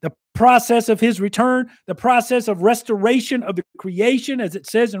 The process of his return, the process of restoration of the creation, as it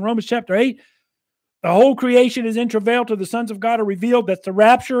says in Romans chapter 8, the whole creation is in travail till the sons of God are revealed. That's the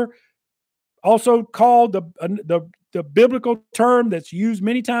rapture, also called the biblical term that's used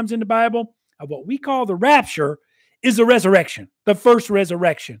many times in the Bible of what we call the rapture, is the resurrection, the first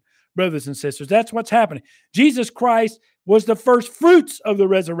resurrection, brothers and sisters. That's what's happening. Jesus Christ was the first fruits of the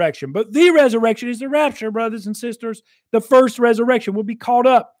resurrection, but the resurrection is the rapture, brothers and sisters. The first resurrection will be caught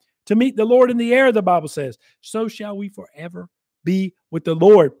up to meet the Lord in the air, the Bible says. So shall we forever be with the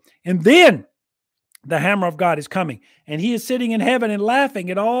Lord. And then the hammer of God is coming, and he is sitting in heaven and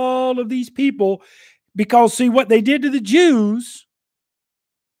laughing at all of these people because, see, what they did to the Jews,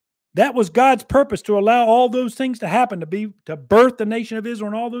 that was God's purpose, to allow all those things to happen, to birth the nation of Israel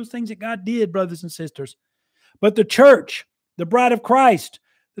and all those things that God did, brothers and sisters. But the church, the bride of Christ,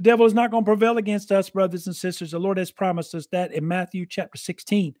 the devil is not going to prevail against us, brothers and sisters. The Lord has promised us that in Matthew chapter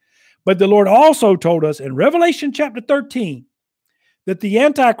 16. But the Lord also told us in Revelation chapter 13 that the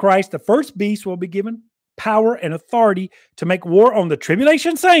Antichrist, the first beast, will be given power and authority to make war on the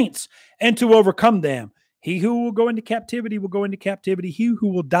tribulation saints and to overcome them. He who will go into captivity will go into captivity. He who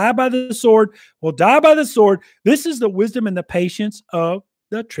will die by the sword will die by the sword. This is the wisdom and the patience of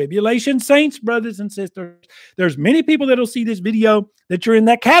the tribulation saints, brothers and sisters. There's many people that will see this video that you're in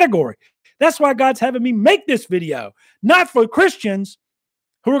that category. That's why God's having me make this video, not for Christians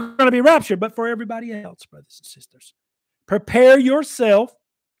who are going to be raptured, but for everybody else, brothers and sisters. Prepare yourself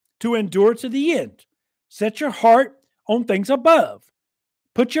to endure to the end. Set your heart on things above.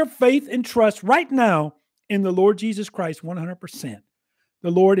 Put your faith and trust right now in the Lord Jesus Christ 100%. The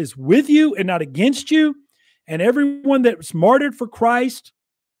Lord is with you and not against you. And everyone that's martyred for Christ,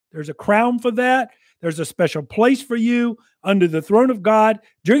 there's a crown for that. There's a special place for you under the throne of God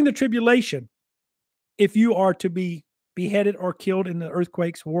during the tribulation. If you are to be beheaded or killed in the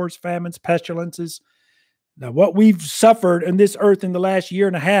earthquakes, wars, famines, pestilences. Now, what we've suffered in this earth in the last year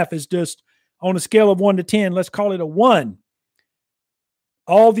and a half is just on a scale of 1 to 10. Let's call it a 1.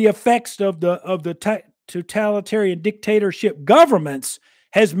 All the effects of the totalitarian dictatorship governments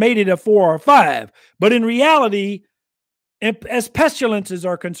has made it a 4 or 5. But in reality, as pestilences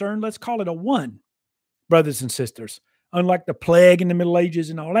are concerned, let's call it a 1, brothers and sisters, unlike the plague in the Middle Ages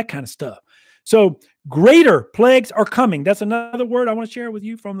and all that kind of stuff. So greater plagues are coming. That's another word I want to share with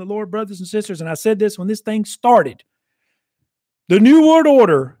you from the Lord, brothers and sisters. And I said this when this thing started. The New World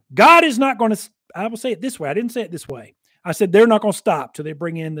Order, God is not going to, I will say it this way. I didn't say it this way. I said they're not going to stop till they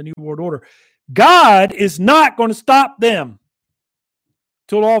bring in the New World Order. God is not going to stop them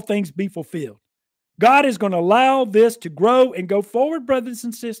till all things be fulfilled. God is going to allow this to grow and go forward, brothers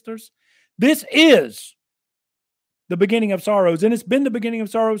and sisters. This is the beginning of sorrows, and it's been the beginning of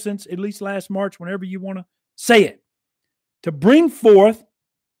sorrows since at least last March, whenever you want to say it, to bring forth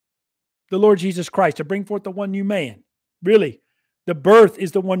the Lord Jesus Christ, to bring forth the one new man. Really, the birth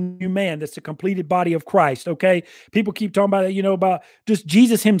is the one new man. That's the completed body of Christ, okay? People keep talking about it, about just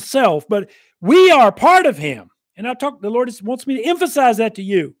Jesus himself, but we are part of him. And the Lord wants me to emphasize that to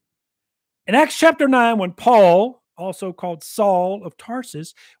you. In Acts chapter 9, when Paul, also called Saul of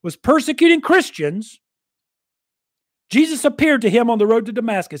Tarsus, was persecuting Christians, Jesus appeared to him on the road to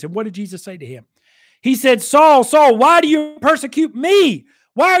Damascus. And what did Jesus say to him? He said, Saul, Saul, why do you persecute me?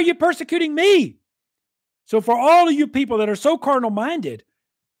 Why are you persecuting me? So for all of you people that are so carnal-minded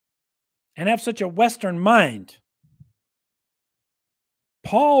and have such a Western mind,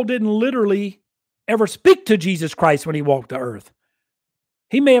 Paul didn't literally ever speak to Jesus Christ when he walked the earth.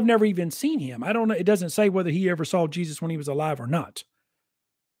 He may have never even seen him. I don't know. It doesn't say whether he ever saw Jesus when he was alive or not.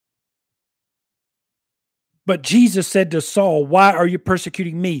 But Jesus said to Saul, why are you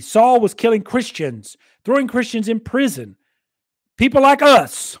persecuting me? Saul was killing Christians, throwing Christians in prison, people like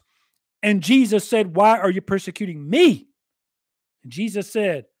us. And Jesus said, why are you persecuting me? And Jesus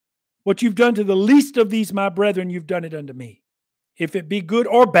said, what you've done to the least of these, my brethren, you've done it unto me. If it be good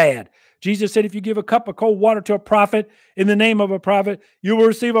or bad. Jesus said, if you give a cup of cold water to a prophet in the name of a prophet, you will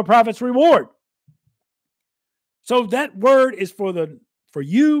receive a prophet's reward. So that word is for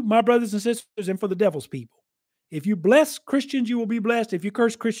you, my brothers and sisters, and for the devil's people. If you bless Christians, you will be blessed. If you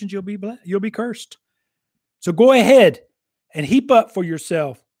curse Christians, you'll be cursed. So go ahead and heap up for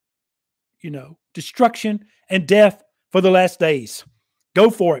yourself, destruction and death for the last days. Go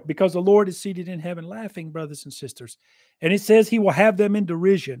for it, because the Lord is seated in heaven laughing, brothers and sisters. And it says he will have them in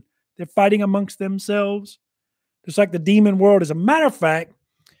derision. They're fighting amongst themselves, just like the demon world. As a matter of fact,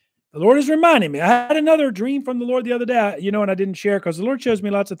 the Lord is reminding me. I had another dream from the Lord the other day, and I didn't share because the Lord shows me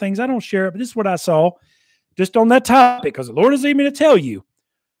lots of things. I don't share it, but this is what I saw just on that topic, because the Lord is leading me to tell you.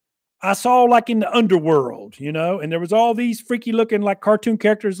 I saw like in the underworld, and there was all these freaky looking like cartoon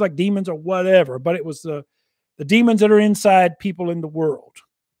characters like demons or whatever, but it was the demons that are inside people in the world.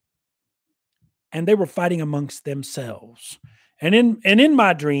 And they were fighting amongst themselves. And in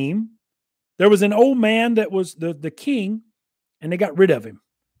my dream, there was an old man that was the king, and they got rid of him.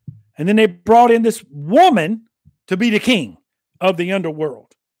 And then they brought in this woman to be the king of the underworld.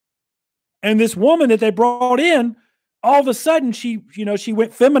 And this woman that they brought in, all of a sudden, she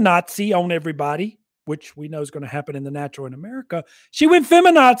went feminazi on everybody, which we know is going to happen in the natural in America. She went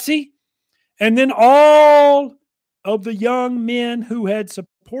feminazi. And then all of the young men who had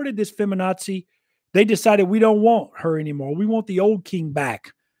supported this feminazi, they decided we don't want her anymore. We want the old king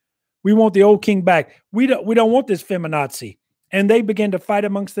back. We want the old king back. We don't want this feminazi. And they began to fight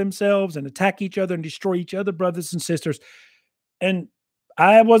amongst themselves and attack each other and destroy each other, brothers and sisters. And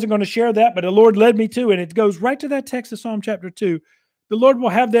I wasn't going to share that, but the Lord led me to, and it goes right to that text of Psalm chapter 2. The Lord will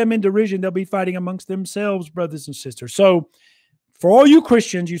have them in derision. They'll be fighting amongst themselves, brothers and sisters. So for all you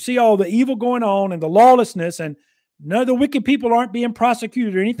Christians, you see all the evil going on and the lawlessness, and none of the wicked people aren't being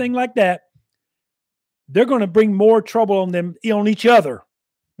prosecuted or anything like that. They're going to bring more trouble on them, on each other,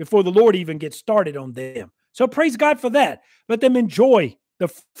 before the Lord even gets started on them. So praise God for that. Let them enjoy the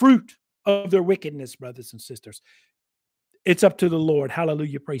fruit of their wickedness, brothers and sisters. It's up to the Lord.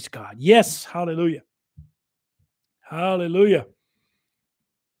 Hallelujah. Praise God. Yes. Hallelujah. Hallelujah.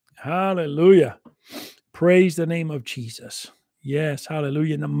 Hallelujah. Praise the name of Jesus. Yes.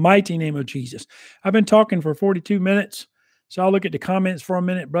 Hallelujah. In the mighty name of Jesus. I've been talking for 42 minutes. So I'll look at the comments for a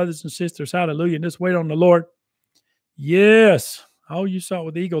minute, brothers and sisters. Hallelujah. And just wait on the Lord. Yes. Oh, you saw it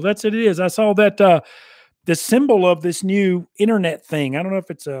with the eagle. That's it. It is. I saw that the symbol of this new internet thing. I don't know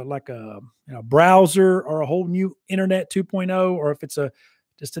if it's like a browser or a whole new internet 2.0, or if it's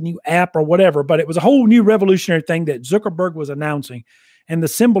just a new app or whatever, but it was a whole new revolutionary thing that Zuckerberg was announcing. And the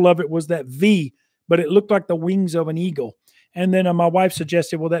symbol of it was that V, but it looked like the wings of an eagle. And then my wife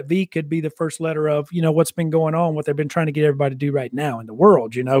suggested, well, that V could be the first letter of, what's been going on, what they've been trying to get everybody to do right now in the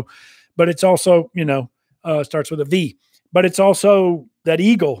world, but it's also, starts with a V, but it's also that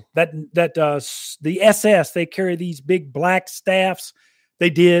eagle, that the SS, they carry these big black staffs. They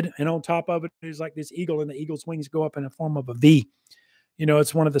did. And on top of it is like this eagle, and the eagle's wings go up in the form of a V.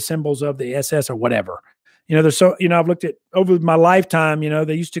 It's one of the symbols of the SS or whatever. There's I've looked at over my lifetime,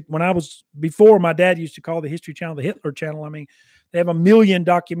 they used to, before my dad used to call the History Channel the Hitler Channel. I mean, they have 1 million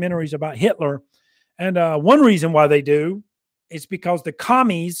documentaries about Hitler. And one reason why they do is because the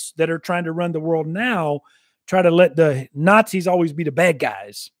commies that are trying to run the world now try to let the Nazis always be the bad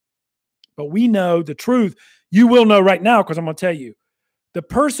guys. But we know the truth. You will know right now, because I'm going to tell you, the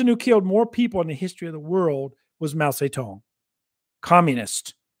person who killed more people in the history of the world was Mao Zedong,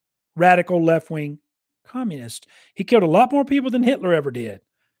 communist, radical left-wing communist. He killed a lot more people than Hitler ever did.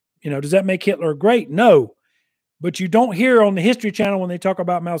 Does that make Hitler great? No. But you don't hear on the History Channel when they talk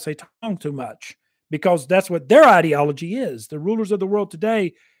about Mao Zedong too much, because that's what their ideology is. The rulers of the world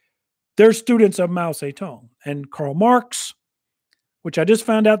today, they're students of Mao Zedong. And Karl Marx, which I just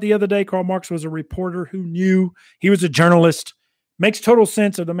found out the other day, Karl Marx was a reporter who knew. He was a journalist. Makes total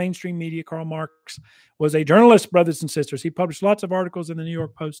sense of the mainstream media. Karl Marx was a journalist, brothers and sisters. He published lots of articles in the New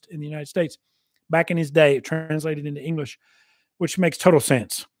York Post in the United States back in his day, translated into English, which makes total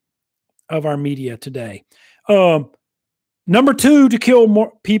sense of our media today. Number 2 to kill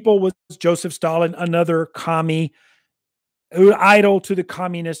more people was Joseph Stalin, another commie, who idol to the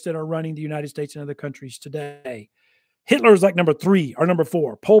communists that are running the United States and other countries today. Hitler is like number 3 or number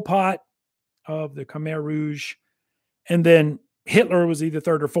 4. Pol Pot of the Khmer Rouge. And then Hitler was either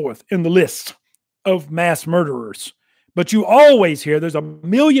 3rd or 4th in the list of mass murderers. But you always hear there's 1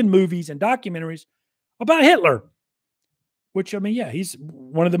 million movies and documentaries about Hitler, which, I mean, yeah, he's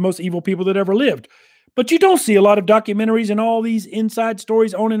one of the most evil people that ever lived. But you don't see a lot of documentaries and all these inside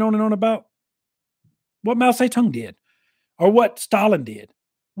stories on and on and on about what Mao Zedong did or what Stalin did.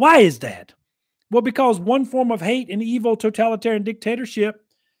 Why is that? Well, because one form of hate and evil, totalitarian dictatorship,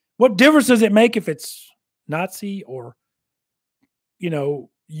 what difference does it make if it's Nazi or,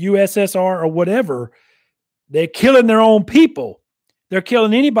 USSR or whatever? They're killing their own people. They're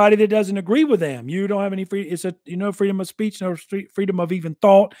killing anybody that doesn't agree with them. You don't have any freedom. It's freedom of speech, no freedom of even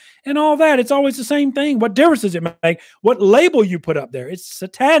thought, and all that. It's always the same thing. What difference does it make? What label you put up there? It's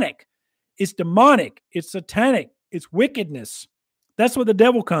satanic. It's demonic. It's satanic. It's wickedness. That's what the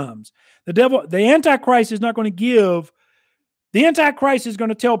devil comes. The Antichrist is not going to give. The Antichrist is going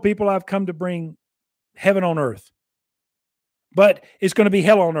to tell people, I've come to bring heaven on earth. But it's going to be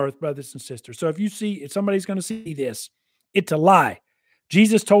hell on earth, brothers and sisters. So if somebody's going to see this, it's a lie.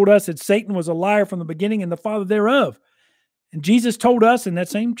 Jesus told us that Satan was a liar from the beginning and the father thereof. And Jesus told us in that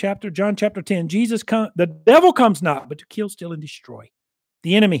same chapter, John chapter 10, the devil comes not, but to kill, steal, and destroy.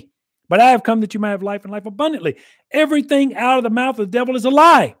 The enemy. But I have come that you might have life and life abundantly. Everything out of the mouth of the devil is a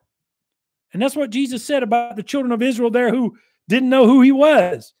lie. And that's what Jesus said about the children of Israel there who didn't know who he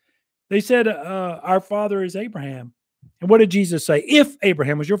was. They said, our father is Abraham. And what did Jesus say? If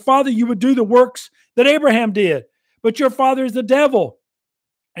Abraham was your father, you would do the works that Abraham did. But your father is the devil.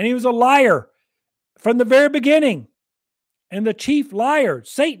 And he was a liar from the very beginning. And the chief liar,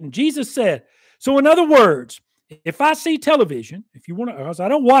 Satan, Jesus said. So in other words, if I see television, if you want to, because I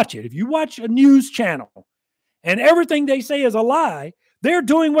don't watch it, if you watch a news channel and everything they say is a lie, they're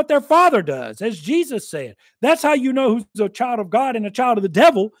doing what their father does, as Jesus said. That's how you know who's a child of God and a child of the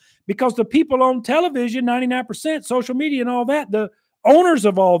devil, because the people on television, 99%, social media and all that, the owners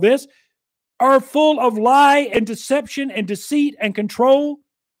of all this are full of lie and deception and deceit and control,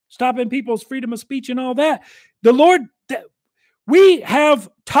 stopping people's freedom of speech and all that. The Lord, we have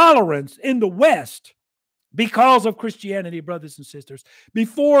tolerance in the West because of Christianity, brothers and sisters.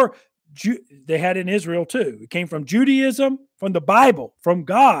 Before, they had in Israel too. It came from Judaism, from the Bible, from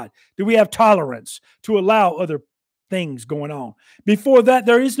God. Do we have tolerance to allow other things going on? Before that,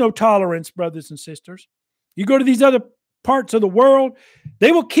 there is no tolerance, brothers and sisters. You go to these other parts of the world,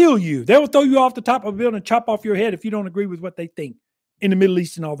 they will kill you. They will throw you off the top of a building and chop off your head if you don't agree with what they think in the Middle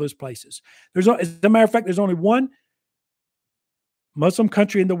East and all those places. As a matter of fact, there's only one Muslim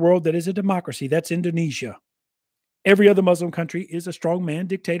country in the world that is a democracy. That's Indonesia. Every other Muslim country is a strongman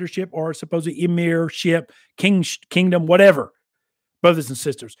dictatorship or supposed emirship, kingdom, whatever, brothers and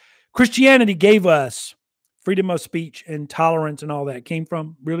sisters. Christianity gave us freedom of speech and tolerance and all that. It came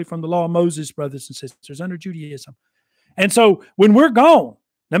from the law of Moses, brothers and sisters, under Judaism. And so when we're gone,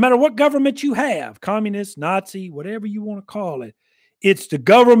 no matter what government you have, communist, Nazi, whatever you want to call it, it's the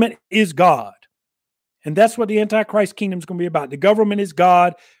government is God. And that's what the Antichrist kingdom is going to be about. The government is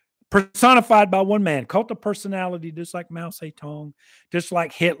God, personified by one man, cult of personality, just like Mao Zedong, just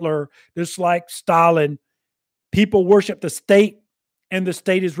like Hitler, just like Stalin. People worship the state, and the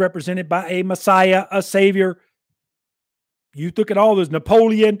state is represented by a Messiah, a Savior. You look at all those,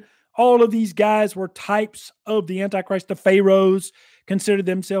 Napoleon, all of these guys were types of the Antichrist. The pharaohs considered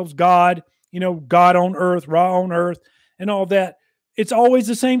themselves God, God on earth, Ra on earth, and all that. It's always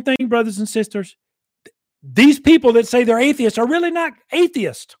the same thing, brothers and sisters. These people that say they're atheists are really not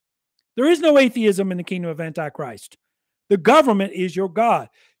atheists. There is no atheism in the kingdom of Antichrist. The government is your God.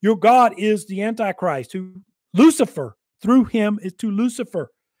 Your God is the Antichrist, who Lucifer, through him is to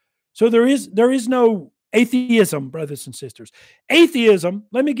Lucifer. So there is no atheism, brothers and sisters. Atheism,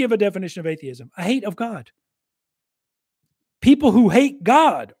 let me give a definition of atheism. A hate of God. People who hate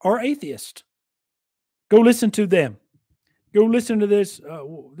God are atheists. Go listen to them. Go listen to this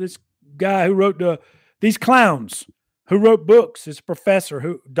guy who wrote these clowns who wrote books, this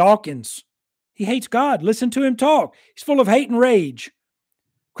professor, Dawkins. He hates God. Listen to him talk. He's full of hate and rage.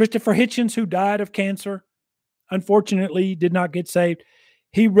 Christopher Hitchens, who died of cancer, unfortunately did not get saved.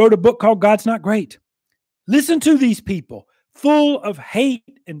 He wrote a book called God's Not Great. Listen to these people, full of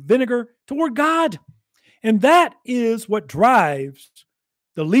hate and vinegar toward God. And that is what drives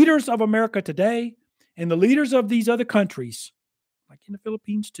the leaders of America today and the leaders of these other countries, like in the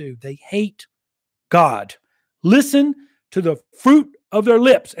Philippines too. They hate God. Listen to the fruit of their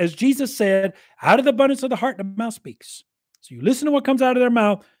lips. As Jesus said, out of the abundance of the heart, the mouth speaks. So you listen to what comes out of their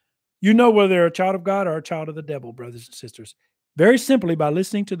mouth, you know whether they're a child of God or a child of the devil, brothers and sisters. Very simply by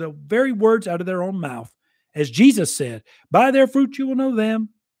listening to the very words out of their own mouth. As Jesus said, by their fruit you will know them.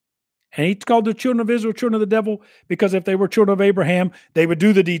 And he called the children of Israel children of the devil, because if they were children of Abraham, they would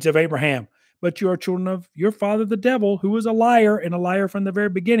do the deeds of Abraham. But you are children of your father, the devil, who is a liar, and a liar from the very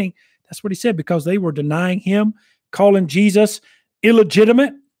beginning. That's what he said, because they were denying him, calling Jesus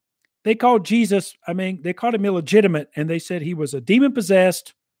illegitimate. They called Jesus, they called him illegitimate, and they said he was a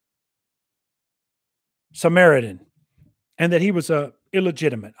demon-possessed Samaritan and that he was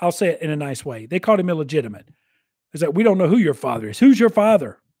illegitimate. I'll say it in a nice way. They called him illegitimate. It's like, we don't know who your father is. Who's your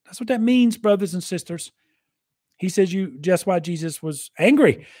father? That's what that means, brothers and sisters. He says just why Jesus was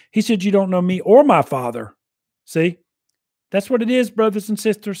angry. He said, you don't know me or my Father. See? That's what it is, brothers and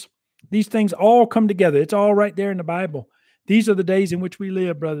sisters. These things all come together. It's all right there in the Bible. These are the days in which we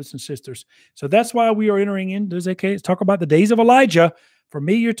live, brothers and sisters. So that's why we are entering into Ezekiel. Let's talk about the days of Elijah. For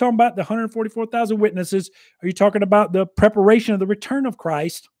me, you're talking about the 144,000 witnesses. Are you talking about the preparation of the return of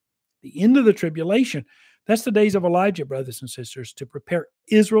Christ, the end of the tribulation? That's the days of Elijah, brothers and sisters, to prepare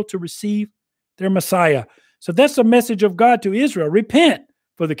Israel to receive their Messiah. So that's the message of God to Israel. Repent,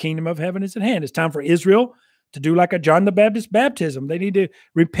 for the kingdom of heaven is at hand. It's time for Israel to do like a John the Baptist baptism. They need to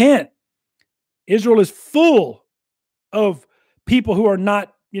repent. Israel is full of people who are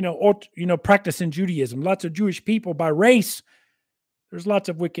not, practicing Judaism. Lots of Jewish people by race. There's lots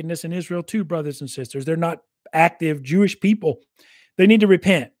of wickedness in Israel too, brothers and sisters. They're not active Jewish people. They need to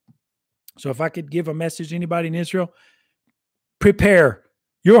repent. So if I could give a message to anybody in Israel, prepare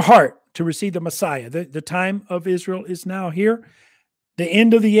your heart to receive the Messiah. The time of Israel is now here. The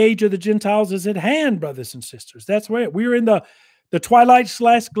end of the age of the Gentiles is at hand, brothers and sisters. That's where we're in the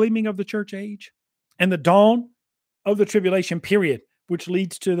twilight/gleaming of the church age and the dawn of the tribulation period, which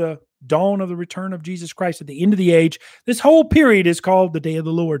leads to the dawn of the return of Jesus Christ at the end of the age. This whole period is called the day of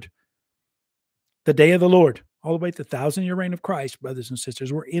the Lord. The day of the Lord. All the way to the 1,000-year reign of Christ, brothers and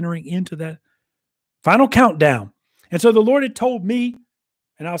sisters. We're entering into that final countdown. And so the Lord had told me,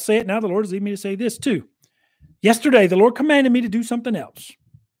 and I'll say it now, the Lord is leading me to say this too. Yesterday, the Lord commanded me to do something else.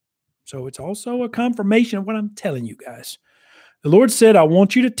 So it's also a confirmation of what I'm telling you guys. The Lord said, I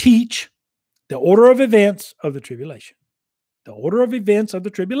want you to teach the order of events of the tribulation. The order of events of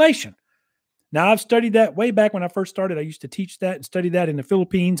the tribulation. Now, I've studied that way back when I first started. I used to teach that and study that in the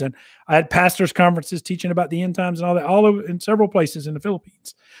Philippines. And I had pastors' conferences teaching about the end times and all that, all over in several places in the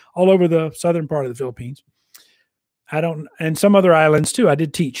Philippines, all over the southern part of the Philippines. And some other islands too. I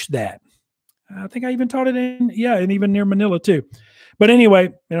did teach that. I think I even taught it and even near Manila too. But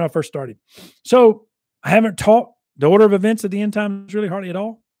anyway, I first started. So I haven't taught the order of events of the end times really hardly at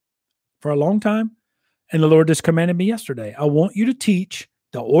all for a long time. And the Lord just commanded me yesterday, I want you to teach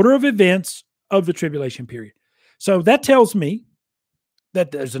the order of events of the tribulation period. So that tells me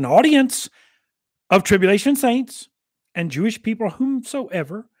that there's an audience of tribulation saints and Jewish people,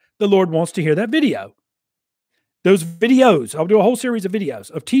 whomsoever the Lord wants to hear that video. Those videos, I'll do a whole series of videos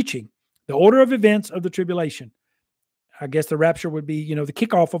of teaching the order of events of the tribulation. I guess the rapture would be, the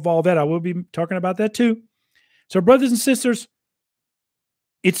kickoff of all that. I will be talking about that too. So brothers and sisters,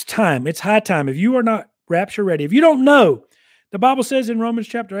 it's time. It's high time. If you are not rapture ready, if you don't know, the Bible says in Romans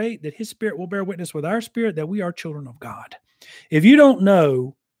chapter 8 that his spirit will bear witness with our spirit that we are children of God. If you don't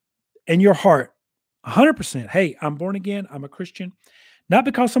know in your heart 100%, hey, I'm born again, I'm a Christian, not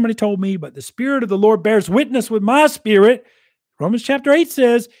because somebody told me, but the Spirit of the Lord bears witness with my spirit. Romans chapter 8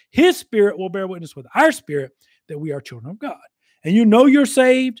 says his spirit will bear witness with our spirit that we are children of God. And you know you're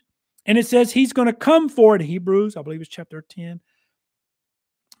saved. And it says he's going to come for it in Hebrews, I believe it's chapter 10,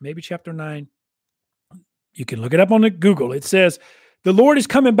 maybe chapter 9. You can look it up on the Google. It says, the Lord is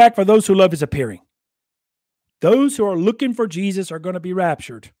coming back for those who love his appearing. Those who are looking for Jesus are going to be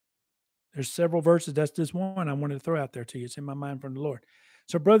raptured. There's several verses. That's just one I wanted to throw out there to you. It's in my mind from the Lord.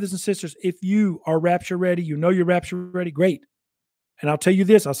 So brothers and sisters, if you are rapture ready, you know you're rapture ready, great. And I'll tell you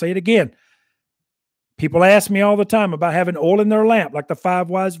this, I'll say it again. People ask me all the time about having oil in their lamp, like the 5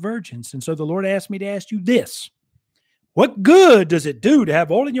 wise virgins. And so the Lord asked me to ask you this. What good does it do to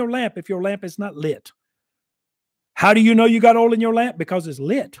have oil in your lamp if your lamp is not lit? How do you know you got oil in your lamp? Because it's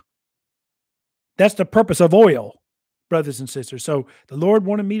lit. That's the purpose of oil, brothers and sisters. So the Lord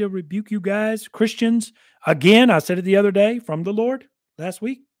wanted me to rebuke you guys, Christians. Again, I said it the other day from the Lord last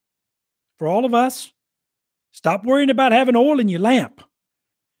week. For all of us, stop worrying about having oil in your lamp.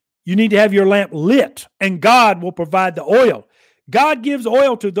 You need to have your lamp lit, and God will provide the oil. God gives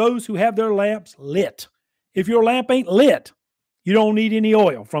oil to those who have their lamps lit. If your lamp ain't lit, you don't need any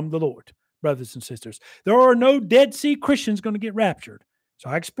oil from the Lord, brothers and sisters. There are no Dead Sea Christians going to get raptured. So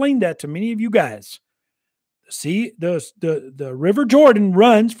I explained that to many of you guys. See, the River Jordan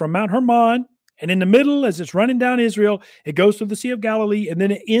runs from Mount Hermon, and in the middle, as it's running down Israel, it goes through the Sea of Galilee, and then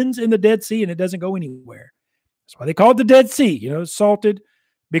it ends in the Dead Sea, and it doesn't go anywhere. That's why they call it the Dead Sea. It's salted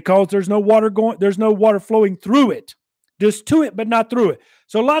because there's no water flowing through it. Just to it, but not through it.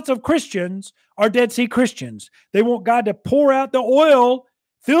 So lots of Christians are Dead Sea Christians. They want God to pour out the oil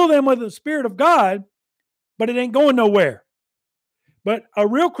fill them with the Spirit of God, but it ain't going nowhere. But a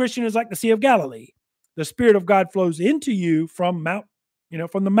real Christian is like the Sea of Galilee. The Spirit of God flows into you from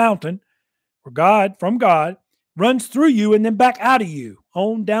from the mountain, from God, runs through you and then back out of you,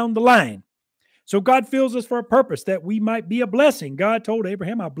 on down the line. So God fills us for a purpose, that we might be a blessing. God told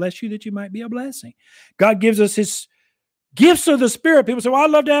Abraham, I'll bless you that you might be a blessing. God gives us his gifts of the Spirit. People say, well,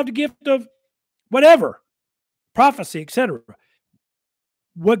 I'd love to have the gift of whatever, prophecy, etc.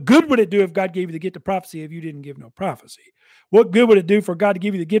 What good would it do if God gave you the gift of prophecy if you didn't give no prophecy? What good would it do for God to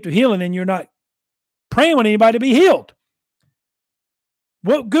give you the gift of healing and you're not praying with anybody to be healed?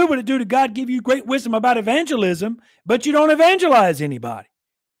 What good would it do to God give you great wisdom about evangelism, but you don't evangelize anybody?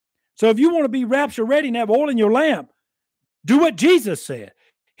 So if you want to be rapture ready and have oil in your lamp, do what Jesus said.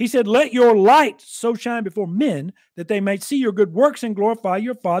 He said, let your light so shine before men that they may see your good works and glorify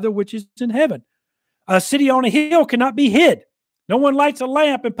your Father which is in heaven. A city on a hill cannot be hid. No one lights a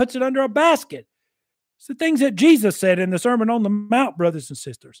lamp and puts it under a basket. It's the things that Jesus said in the Sermon on the Mount, brothers and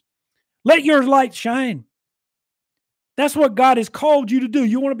sisters. Let your light shine. That's what God has called you to do.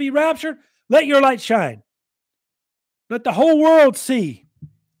 You want to be raptured? Let your light shine. Let the whole world see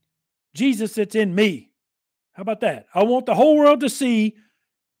Jesus that's in me. How about that? I want the whole world to see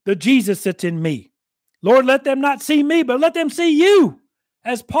the Jesus that's in me. Lord, let them not see me, but let them see you.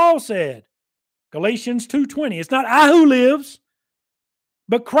 As Paul said, Galatians 2:20, it's not I who lives,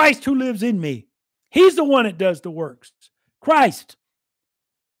 but Christ who lives in me. He's the one that does the works. Christ.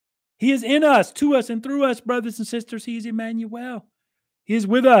 He is in us, to us, and through us, brothers and sisters. He is Emmanuel. He is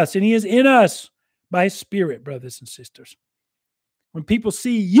with us, and he is in us by his Spirit, brothers and sisters. When people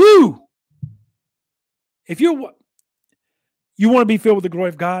see you, if you want to be filled with the glory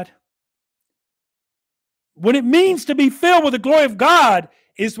of God, what it means to be filled with the glory of God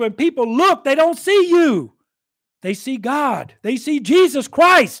is when people look, they don't see you. They see God. They see Jesus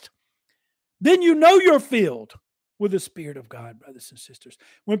Christ. Then you know you're filled with the Spirit of God, brothers and sisters.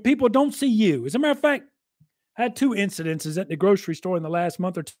 When people don't see you. As a matter of fact, I had 2 incidences at the grocery store in the last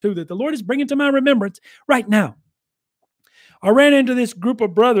month or 2 that the Lord is bringing to my remembrance right now. I ran into this group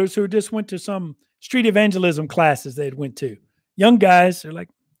of brothers who just went to some street evangelism classes they had went to. Young guys, they're like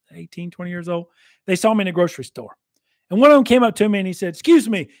 18, 20 years old. They saw me in a grocery store. And one of them came up to me and he said, excuse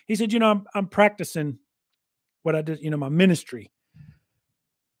me. He said, I'm practicing what I did, my ministry.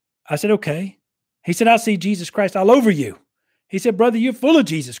 I said, okay. He said, I see Jesus Christ all over you. He said, brother, you're full of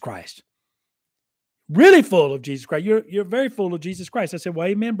Jesus Christ. Really full of Jesus Christ. You're very full of Jesus Christ. I said, well,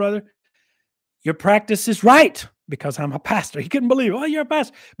 amen, brother. Your practice is right because I'm a pastor. He couldn't believe it. Oh, you're a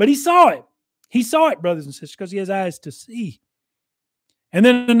pastor. But he saw it. He saw it, brothers and sisters, because he has eyes to see. And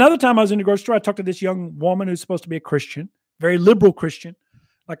then another time I was in the grocery store, I talked to this young woman who's supposed to be a Christian, very liberal Christian,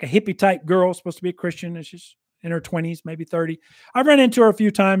 like a hippie type girl, supposed to be a Christian, and she's in her 20s, maybe 30. I ran into her a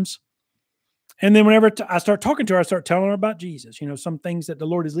few times. And then whenever I start talking to her, I start telling her about Jesus, some things that the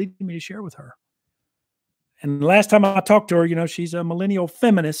Lord is leading me to share with her. And the last time I talked to her, she's a millennial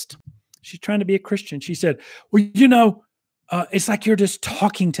feminist. She's trying to be a Christian. She said, well, it's like you're just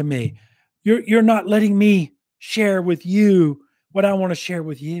talking to me. You're not letting me share with you what I want to share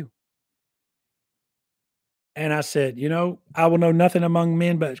with you. And I said, I will know nothing among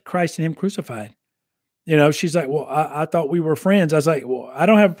men but Christ and him crucified. She's like, well, I thought we were friends. I was like, well, I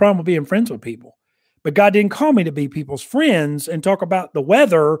don't have a problem with being friends with people. But God didn't call me to be people's friends and talk about the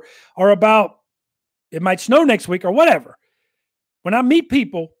weather or about it might snow next week or whatever. When I meet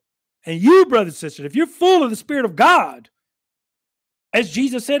people, and you, brothers and sisters, if you're full of the Spirit of God, as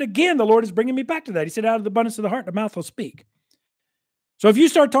Jesus said again, the Lord is bringing me back to that. He said, out of the abundance of the heart, the mouth will speak. So if you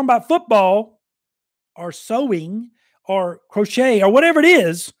start talking about football or sewing or crochet or whatever it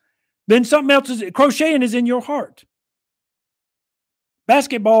is, then something else crocheting is in your heart.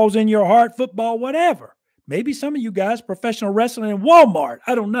 Basketball's in your heart, football, whatever. Maybe some of you guys, professional wrestling in Walmart.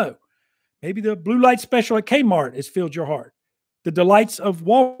 I don't know. Maybe the blue light special at Kmart has filled your heart. The delights of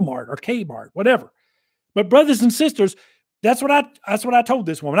Walmart or Kmart, whatever. But brothers and sisters, that's what I told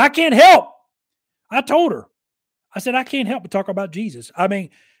this woman. I can't help. I told her. I said, I can't help but talk about Jesus. I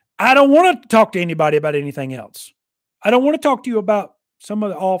mean, I don't want to talk to anybody about anything else. I don't want to talk to you about some of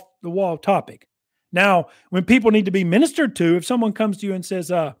the off the wall topic. Now, when people need to be ministered to, if someone comes to you and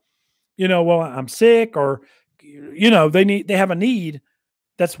says, well, I'm sick or, they have a need,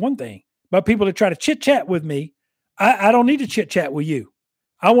 that's one thing. But people that try to chit chat with me, I don't need to chit chat with you.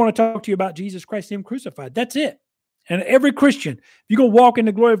 I want to talk to you about Jesus Christ, him crucified. That's it. And every Christian, if you're going to walk in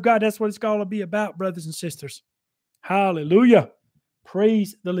the glory of God, that's what it's going to be about, brothers and sisters. Hallelujah.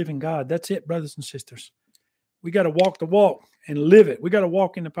 Praise the living God. That's it, brothers and sisters. We got to walk the walk and live it. We got to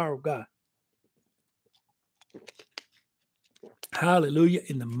walk in the power of God. Hallelujah.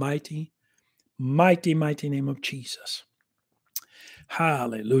 In the mighty, mighty, mighty name of Jesus.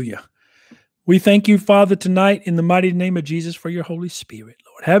 Hallelujah. We thank you, Father, tonight in the mighty name of Jesus for your Holy Spirit,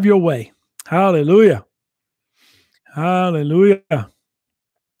 Lord. Have your way. Hallelujah. Hallelujah.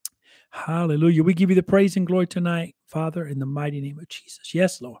 Hallelujah. We give you the praise and glory tonight, Father, in the mighty name of Jesus.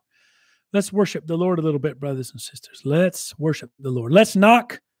 Yes, Lord. Let's worship the Lord a little bit, brothers and sisters. Let's worship the Lord. Let's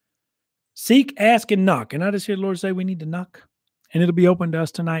knock, seek, ask, and knock. And I just hear the Lord say we need to knock, and it'll be open to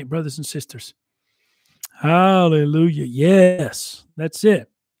us tonight, brothers and sisters. Hallelujah. Yes, that's it.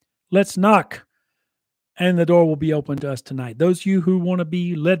 Let's knock, and the door will be open to us tonight. Those of you who want to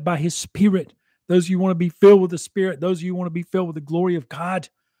be led by his Spirit, those of you who want to be filled with the Spirit, those of you who want to be filled with the glory of God,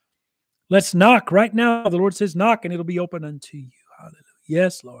 let's knock right now. The Lord says knock, and it'll be open unto you. Hallelujah.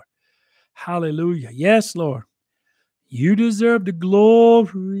 Yes, Lord. Hallelujah. Yes, Lord. You deserve the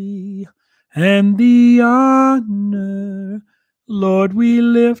glory and the honor. Lord, we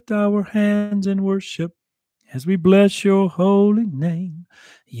lift our hands in worship as we bless your holy name.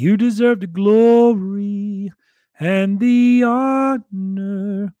 You deserve the glory and the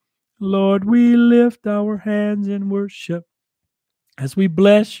honor. Lord, we lift our hands in worship as we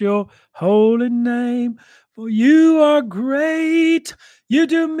bless your holy name. For you are great. You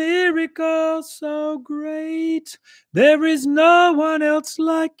do miracles so great. There is no one else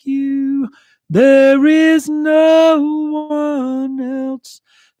like you. There is no one else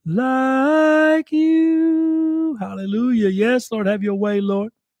like you. Hallelujah. Yes, Lord, have your way,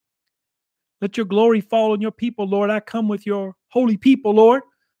 Lord. Let your glory fall on your people, Lord. I come with your holy people, Lord,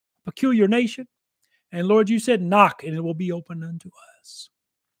 peculiar nation. And Lord, you said knock, and it will be open unto us.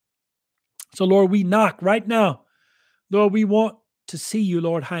 So, Lord, we knock right now. Lord, we want to see you,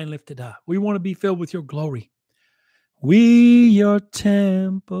 Lord, high and lifted up. We want to be filled with your glory. We, your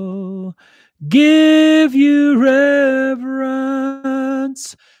temple, give you reverence.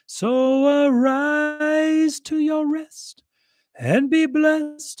 So arise to your rest and be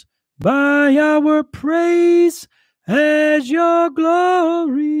blessed by our praise as your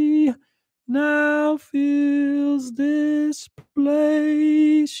glory now fills this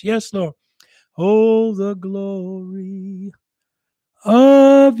place. Yes, Lord. Oh, the glory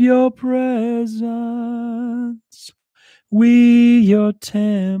of your presence. We, your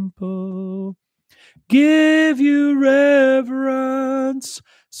temple, give you reverence.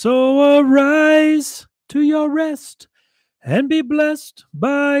 So arise to your rest and be blessed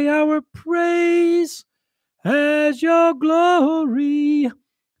by our praise as your glory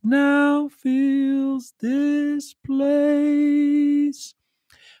now fills this place.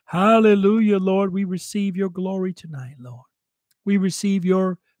 Hallelujah, Lord. We receive your glory tonight, Lord. We receive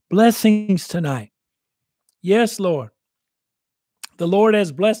your blessings tonight. Yes, Lord. The Lord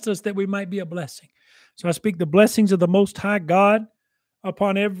has blessed us that we might be a blessing. So I speak the blessings of the Most High God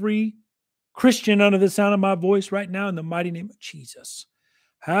upon every Christian under the sound of my voice right now in the mighty name of Jesus.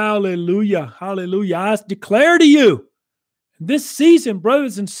 Hallelujah. Hallelujah. I declare to you this season,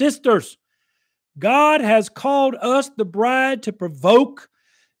 brothers and sisters, God has called us, the bride, to provoke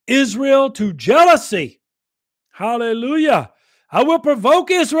Israel to jealousy. Hallelujah. I will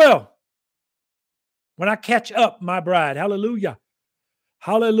provoke Israel when I catch up my bride. Hallelujah.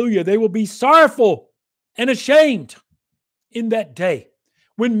 Hallelujah. They will be sorrowful and ashamed in that day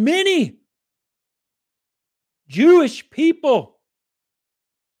when many Jewish people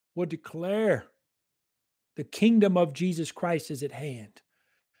will declare the kingdom of Jesus Christ is at hand.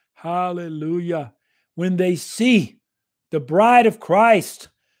 Hallelujah. When they see the bride of Christ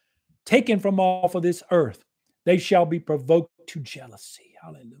taken from off of this earth, they shall be provoked to jealousy.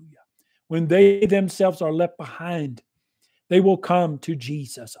 Hallelujah. When they themselves are left behind, they will come to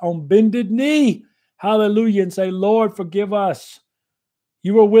Jesus on bended knee. Hallelujah. And say, Lord, forgive us.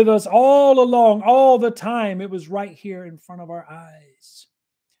 You were with us all along, all the time. It was right here in front of our eyes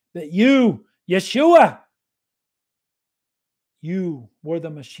that you, Yeshua, you were the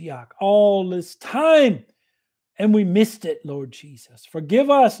Mashiach all this time, and we missed it, Lord Jesus.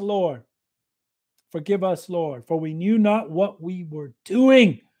 Forgive us, Lord. Forgive us, Lord, for we knew not what we were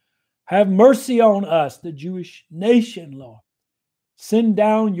doing. Have mercy on us, the Jewish nation, Lord. Send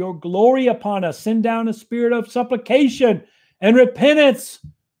down your glory upon us. Send down a spirit of supplication and repentance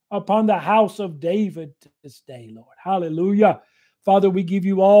upon the house of David this day, Lord. Hallelujah. Father, we give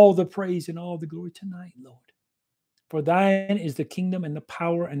you all the praise and all the glory tonight, Lord. For thine is the kingdom and the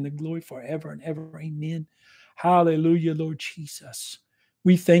power and the glory forever and ever. Amen. Hallelujah, Lord Jesus.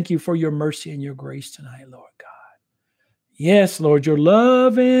 We thank you for your mercy and your grace tonight, Lord God. Yes, Lord, your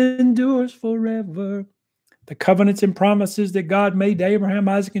love endures forever. The covenants and promises that God made to Abraham,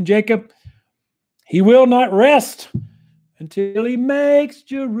 Isaac, and Jacob, he will not rest until he makes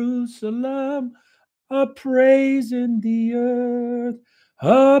Jerusalem a praise in the earth,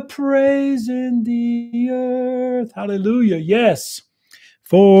 a praise in the earth. Hallelujah. Yes.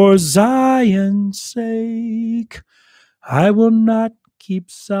 For Zion's sake, I will not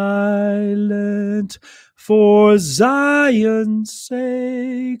keep silent. For Zion's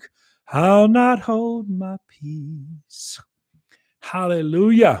sake, I'll not hold my peace.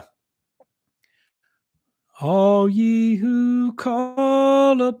 Hallelujah. All ye who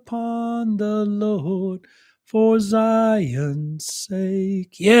call upon the Lord for Zion's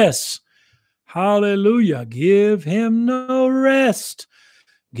sake. Yes. Hallelujah. Give him no rest.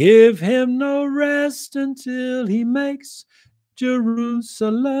 Give him no rest until he makes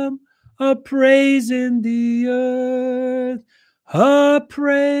Jerusalem a praise in the earth, a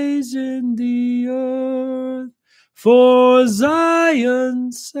praise in the earth. For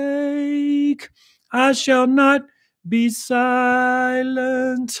Zion's sake, I shall not be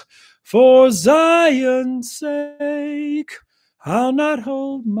silent. For Zion's sake, I'll not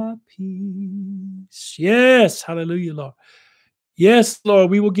hold my peace. Yes, hallelujah, Lord. Yes, Lord,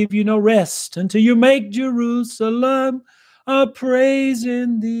 we will give you no rest until you make Jerusalem a praise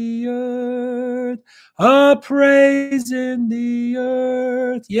in the earth, a praise in the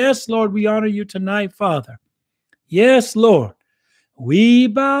earth. Yes, Lord, we honor you tonight, Father. Yes, Lord, we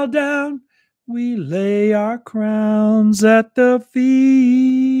bow down, we lay our crowns at the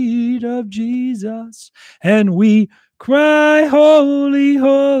feet of Jesus, and we cry, holy,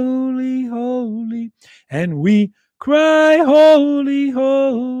 holy, holy, and we cry, holy,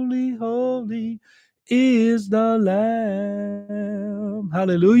 holy, holy is the Lamb.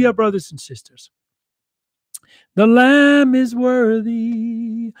 Hallelujah, brothers and sisters. The Lamb is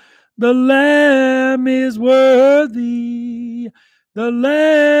worthy. The Lamb is worthy. The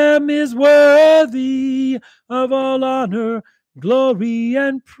Lamb is worthy of all honor, glory,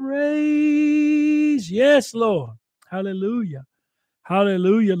 and praise. Yes, Lord. Hallelujah.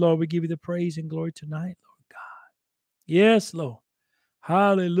 Hallelujah, Lord. We give you the praise and glory tonight, Lord God. Yes, Lord.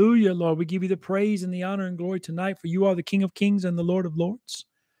 Hallelujah, Lord. We give you the praise and the honor and glory tonight, for you are the King of kings and the Lord of lords.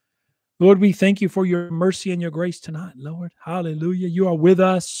 Lord, we thank you for your mercy and your grace tonight, Lord. Hallelujah. You are with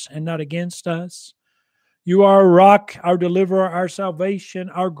us and not against us. You are our rock, our deliverer, our salvation,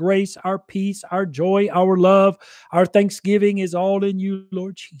 our grace, our peace, our joy, our love, our thanksgiving is all in you,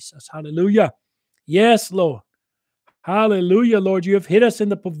 Lord Jesus. Hallelujah. Yes, Lord. Hallelujah, Lord. You have hid us in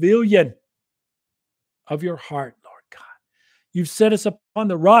the pavilion of your heart, Lord God. You've set us upon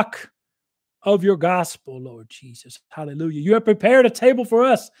the rock of your gospel, Lord Jesus. Hallelujah. You have prepared a table for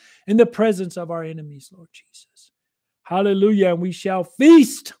us in the presence of our enemies, Lord Jesus. Hallelujah. And we shall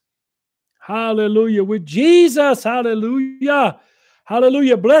feast. Hallelujah. With Jesus. Hallelujah.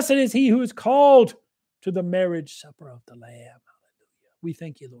 Hallelujah. Blessed is he who is called to the marriage supper of the Lamb. Hallelujah. We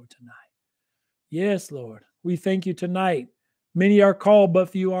thank you, Lord, tonight. Yes, Lord. We thank you tonight. Many are called, but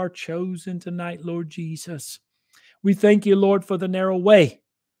few are chosen tonight, Lord Jesus. We thank you, Lord, for the narrow way.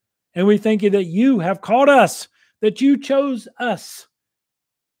 And we thank you that you have called us, that you chose us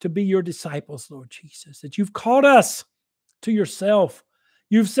to be your disciples, Lord Jesus, that you've called us to yourself.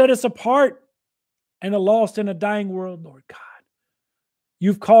 You've set us apart in a lost and a dying world, Lord God.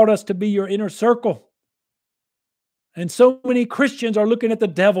 You've called us to be your inner circle. And so many Christians are looking at the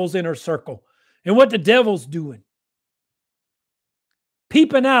devil's inner circle and what the devil's doing,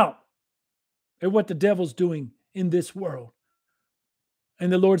 peeping out at what the devil's doing in this world.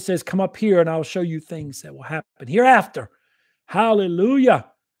 And the Lord says, come up here and I'll show you things that will happen hereafter. Hallelujah.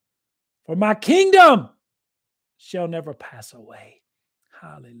 For my kingdom shall never pass away.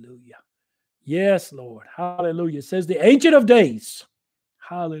 Hallelujah. Yes, Lord. Hallelujah. It says the Ancient of Days.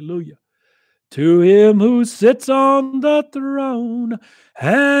 Hallelujah. To him who sits on the throne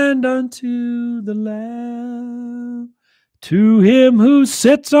and unto the Lamb. To him who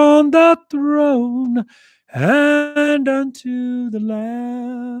sits on the throne and unto the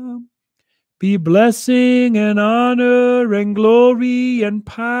Lamb be blessing and honor and glory and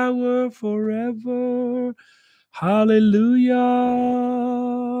power forever. Hallelujah.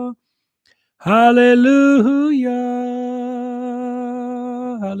 Hallelujah.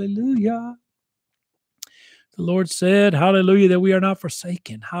 Hallelujah. The Lord said, hallelujah, that we are not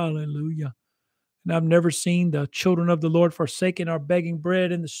forsaken. Hallelujah. And I've never seen the children of the Lord forsaken or begging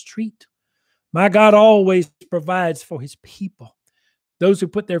bread in the street. My God always provides for his people. Those who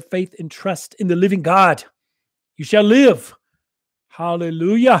put their faith and trust in the living God. You shall live.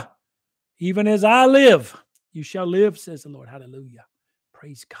 Hallelujah. Even as I live, you shall live, says the Lord. Hallelujah.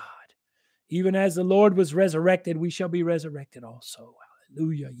 Praise God. Even as the Lord was resurrected, we shall be resurrected also.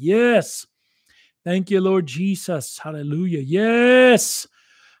 Hallelujah. Yes. Thank you, Lord Jesus. Hallelujah. Yes.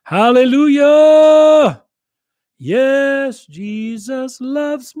 Hallelujah. Yes, Jesus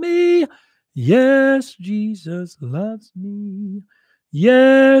loves me. Yes, Jesus loves me.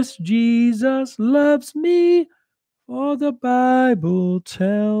 Yes, Jesus loves me. For the Bible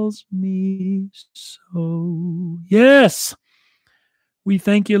tells me so. Yes. We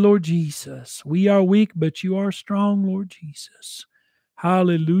thank you, Lord Jesus. We are weak, but you are strong, Lord Jesus.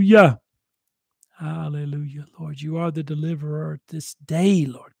 Hallelujah. Hallelujah, Lord. You are the deliverer this day,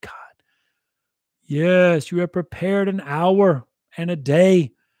 Lord God. Yes, you have prepared an hour and a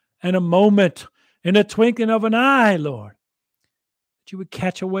day and a moment and a twinkling of an eye, Lord, that you would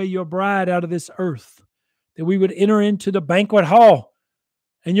catch away your bride out of this earth, that we would enter into the banquet hall,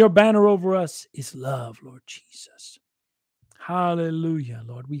 and your banner over us is love, Lord Jesus. Hallelujah,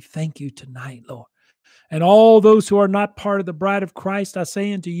 Lord. We thank you tonight, Lord. And all those who are not part of the bride of Christ, I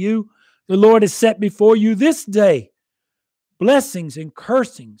say unto you, the Lord has set before you this day blessings and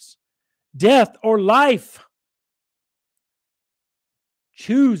cursings, death or life.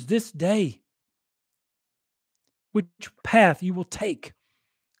 Choose this day which path you will take.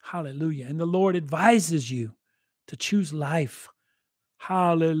 Hallelujah. And the Lord advises you to choose life.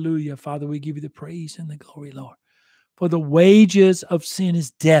 Hallelujah. Father, we give you the praise and the glory, Lord. For the wages of sin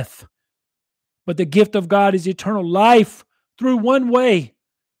is death, but the gift of God is eternal life through one way,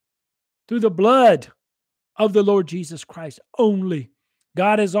 through the blood of the Lord Jesus Christ only.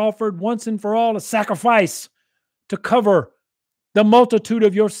 God has offered once and for all a sacrifice to cover the multitude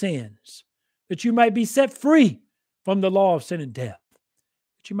of your sins, that you might be set free from the law of sin and death,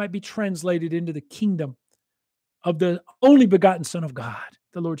 that you might be translated into the kingdom of the only begotten Son of God,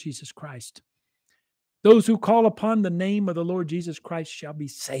 the Lord Jesus Christ. Those who call upon the name of the Lord Jesus Christ shall be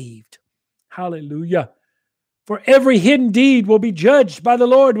saved. Hallelujah. For every hidden deed will be judged by the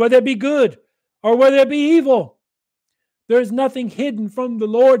Lord, whether it be good or whether it be evil. There is nothing hidden from the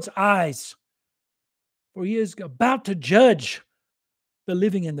Lord's eyes, for he is about to judge the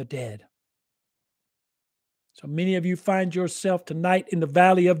living and the dead. So many of you find yourself tonight in the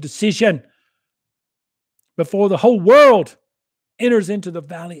valley of decision before the whole world enters into the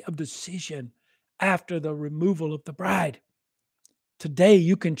valley of decision after the removal of the bride. Today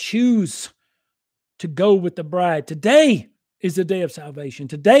you can choose to go with the bride. Today is the day of salvation.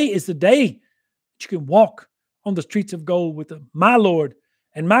 Today is the day that you can walk on the streets of gold with my Lord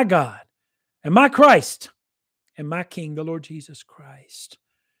and my God and my Christ and my King, the Lord Jesus Christ.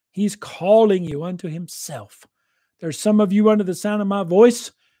 He's calling you unto himself. There's some of you under the sound of my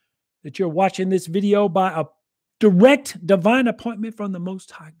voice that you're watching this video by a direct divine appointment from the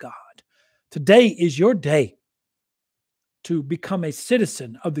Most High God. Today is your day to become a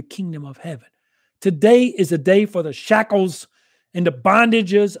citizen of the kingdom of heaven. Today is a day for the shackles and the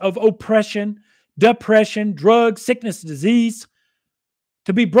bondages of oppression, depression, drugs, sickness, disease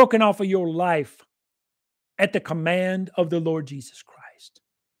to be broken off of your life at the command of the Lord Jesus Christ.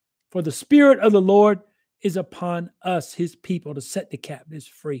 For the Spirit of the Lord is upon us, his people, to set the captives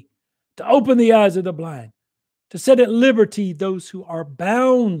free, to open the eyes of the blind, to set at liberty those who are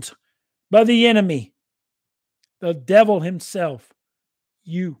bound by the enemy, the devil himself.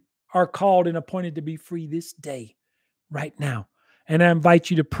 You are called and appointed to be free this day, right now. And I invite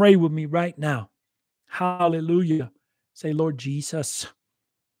you to pray with me right now. Hallelujah. Say, Lord Jesus,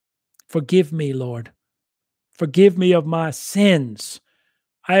 forgive me, Lord. Forgive me of my sins.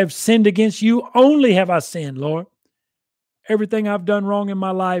 I have sinned against you. Only have I sinned, Lord. Everything I've done wrong in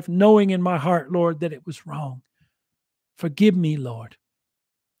my life, knowing in my heart, Lord, that it was wrong. Forgive me, Lord,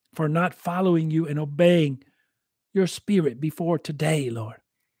 for not following you and obeying your Spirit before today, Lord.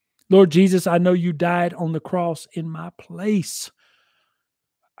 Lord Jesus, I know you died on the cross in my place.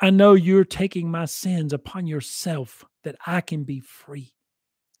 I know you're taking my sins upon yourself that I can be free.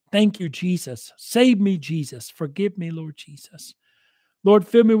 Thank you, Jesus. Save me, Jesus. Forgive me, Lord Jesus. Lord,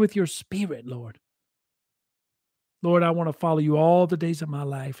 fill me with your Spirit, Lord. Lord, I want to follow you all the days of my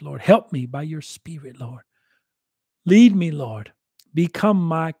life, Lord. Help me by your Spirit, Lord. Lead me, Lord. Become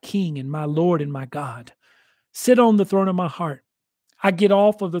my King and my Lord and my God. Sit on the throne of my heart. I get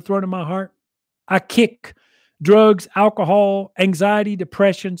off of the throne of my heart. I kick drugs, alcohol, anxiety,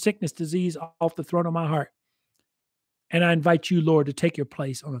 depression, sickness, disease off the throne of my heart. And I invite you, Lord, to take your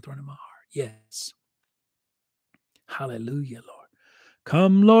place on the throne of my heart. Yes. Hallelujah, Lord.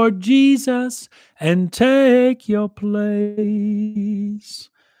 Come, Lord Jesus, and take your place.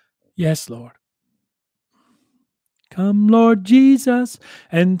 Yes, Lord. Come, Lord Jesus,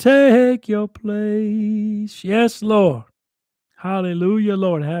 and take your place. Yes, Lord. Hallelujah,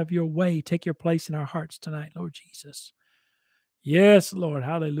 Lord. Have your way. Take your place in our hearts tonight, Lord Jesus. Yes, Lord.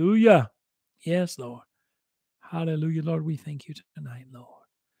 Hallelujah. Yes, Lord. Hallelujah, Lord. We thank you tonight, Lord.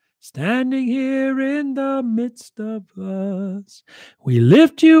 Standing here in the midst of us, we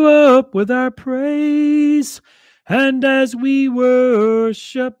lift you up with our praise. And as we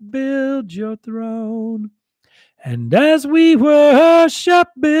worship, build your throne. And as we worship,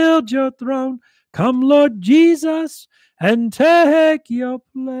 build your throne. Come, Lord Jesus, and take your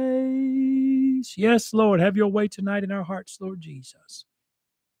place. Yes, Lord, have your way tonight in our hearts, Lord Jesus.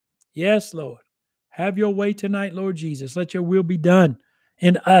 Yes, Lord, have your way tonight, Lord Jesus. Let your will be done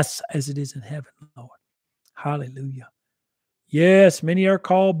in us as it is in heaven, Lord. Hallelujah. Yes, many are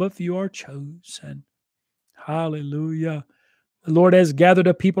called, but few are chosen. Hallelujah. The Lord has gathered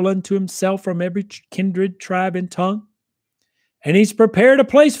a people unto himself from every kindred, tribe, and tongue. And he's prepared a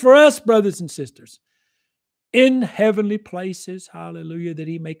place for us, brothers and sisters, in heavenly places. Hallelujah. That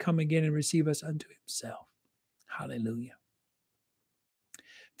he may come again and receive us unto himself. Hallelujah.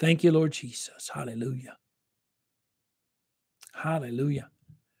 Thank you, Lord Jesus. Hallelujah. Hallelujah.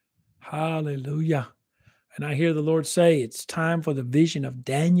 Hallelujah. And I hear the Lord say, it's time for the vision of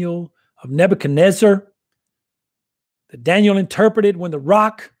Daniel, of Nebuchadnezzar, that Daniel interpreted when the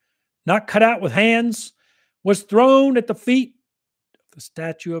rock, not cut out with hands, was thrown at the feet of the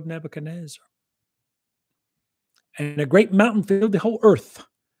statue of Nebuchadnezzar. And a great mountain filled the whole earth.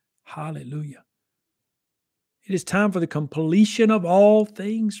 Hallelujah. It is time for the completion of all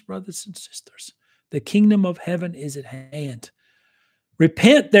things, brothers and sisters. The kingdom of heaven is at hand.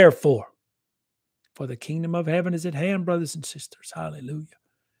 Repent, therefore, for the kingdom of heaven is at hand, brothers and sisters. Hallelujah.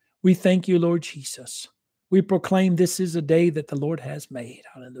 We thank you, Lord Jesus. We proclaim this is a day that the Lord has made.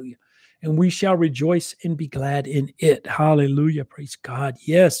 Hallelujah. And we shall rejoice and be glad in it. Hallelujah. Praise God.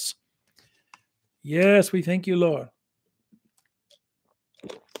 Yes. Yes, we thank you, Lord.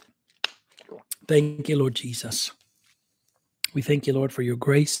 Thank you, Lord Jesus. We thank you, Lord, for your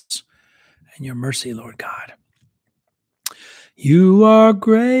grace and your mercy, Lord God. You are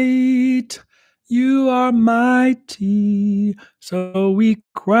great. You are mighty. So we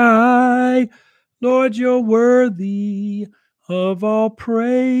cry, Lord, you're worthy of all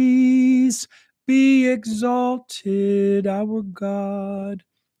praise. Be exalted, our God.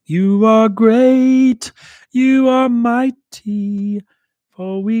 You are great. You are mighty.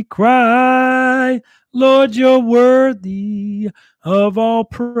 For we cry, Lord, you're worthy of all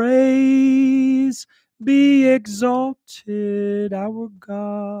praise. Be exalted, our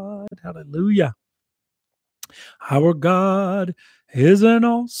God. Hallelujah. Our God is an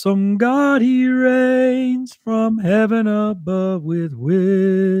awesome God. He reigns from heaven above with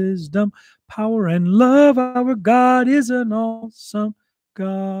wisdom, power, and love. Our God is an awesome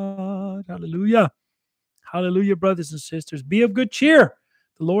God. Hallelujah. Hallelujah, brothers and sisters. Be of good cheer.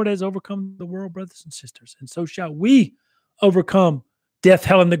 The Lord has overcome the world, brothers and sisters, and so shall we overcome death,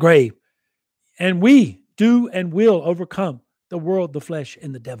 hell, and the grave. And we do and will overcome the world, the flesh,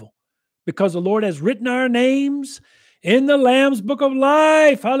 and the devil, because the Lord has written our names in the Lamb's book of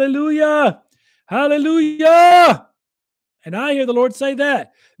life. Hallelujah. Hallelujah. And I hear the Lord say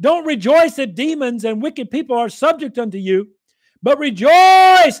that. Don't rejoice that demons and wicked people are subject unto you, but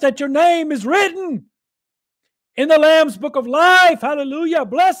rejoice that your name is written in the Lamb's book of life. Hallelujah.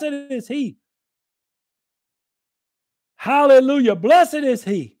 Blessed is he. Hallelujah. Blessed is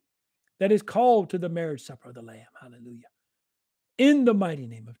he that is called to the marriage supper of the Lamb. Hallelujah. In the mighty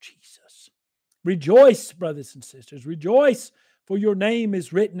name of Jesus. Rejoice, brothers and sisters. Rejoice, for your name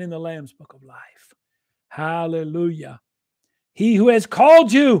is written in the Lamb's book of life. Hallelujah. He who has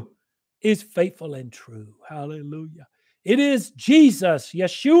called you is faithful and true. Hallelujah. It is Jesus,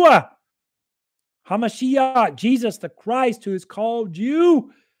 Yeshua, HaMashiach, Jesus the Christ, who has called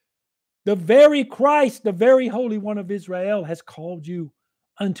you. The very Christ, the very Holy One of Israel, has called you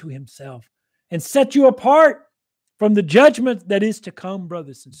unto himself and set you apart from the judgment that is to come,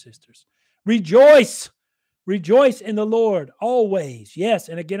 brothers and sisters. Rejoice. Rejoice in the Lord always. Yes,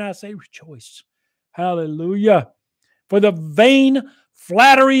 and again I say rejoice. Hallelujah. For the vain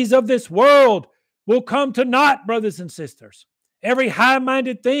flatteries of this world will come to naught, brothers and sisters. Every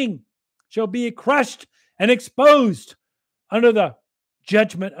high-minded thing shall be crushed and exposed under the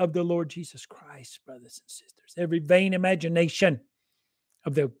judgment of the Lord Jesus Christ, brothers and sisters. Every vain imagination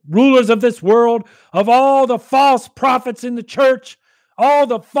of the rulers of this world, of all the false prophets in the church, all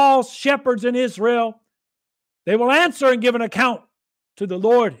the false shepherds in Israel, they will answer and give an account to the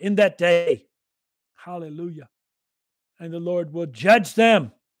Lord in that day. Hallelujah. And the Lord will judge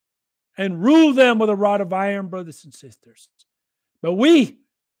them and rule them with a rod of iron, brothers and sisters. But we,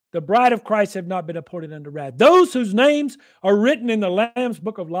 the bride of Christ, have not been appointed unto wrath. Those whose names are written in the Lamb's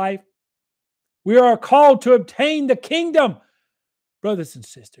book of life, we are called to obtain the kingdom. Brothers and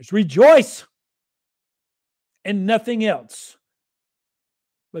sisters, rejoice and nothing else,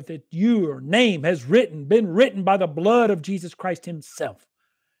 but that your name has been written by the blood of Jesus Christ himself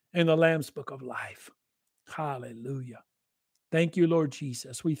in the Lamb's Book of Life. Hallelujah. Thank you, Lord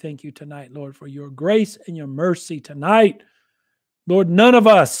Jesus. We thank you tonight, Lord, for your grace and your mercy tonight. Lord, none of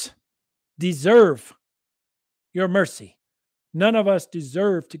us deserve your mercy. None of us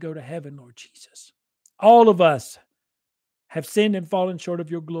deserve to go to heaven, Lord Jesus. All of us have sinned and fallen short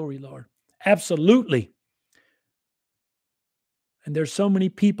of your glory, Lord. Absolutely. And there's so many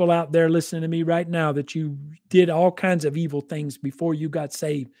people out there listening to me right now that you did all kinds of evil things before you got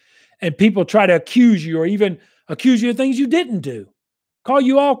saved. And people try to accuse you or even accuse you of things you didn't do. Call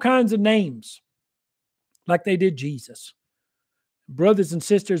you all kinds of names like they did Jesus. Brothers and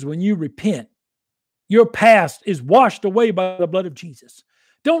sisters, when you repent, your past is washed away by the blood of Jesus.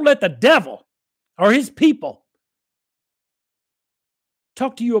 Don't let the devil or his people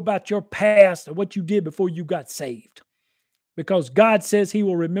talk to you about your past and what you did before you got saved. Because God says he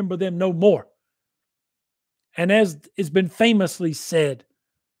will remember them no more. And as it's been famously said,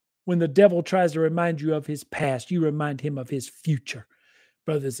 when the devil tries to remind you of his past, you remind him of his future,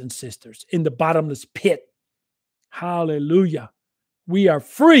 brothers and sisters, in the bottomless pit. Hallelujah. We are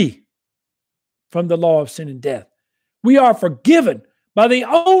free from the law of sin and death. We are forgiven by the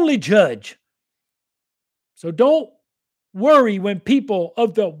only judge. So don't worry when people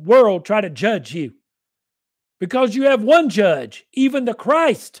of the world try to judge you, because you have one judge, even the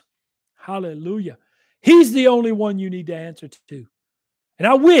Christ. Hallelujah. He's the only one you need to answer to. And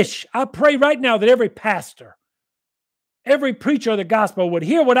I pray right now that every pastor, every preacher of the gospel would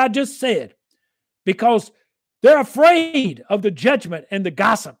hear what I just said, because they're afraid of the judgment and the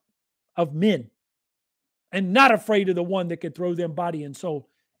gossip of men and not afraid of the one that can throw them body and soul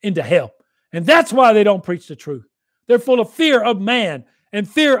into hell. And that's why they don't preach the truth. They're full of fear of man and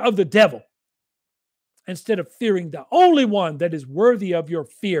fear of the devil, instead of fearing the only one that is worthy of your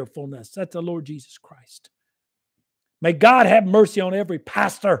fearfulness. That's the Lord Jesus Christ. May God have mercy on every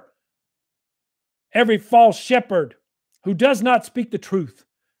pastor, every false shepherd who does not speak the truth.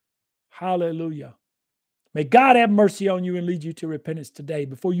 Hallelujah. May God have mercy on you and lead you to repentance today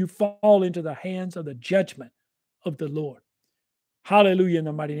before you fall into the hands of the judgment of the Lord. Hallelujah, in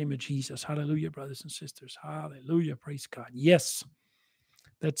the mighty name of Jesus. Hallelujah, brothers and sisters. Hallelujah. Praise God. Yes,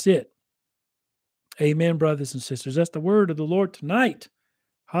 that's it. Amen, brothers and sisters. That's the word of the Lord tonight.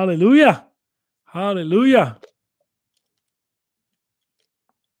 Hallelujah. Hallelujah.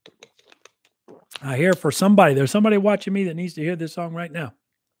 I hear for somebody. There's somebody watching me that needs to hear this song right now.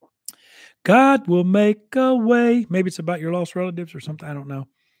 God will make a way. Maybe it's about your lost relatives or something. I don't know.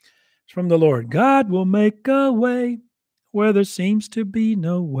 It's from the Lord. God will make a way where there seems to be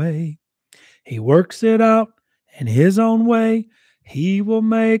no way. He works it out in his own way. He will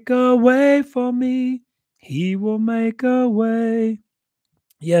make a way for me. He will make a way.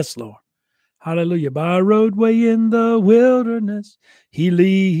 Yes, Lord. Hallelujah. By a roadway in the wilderness, he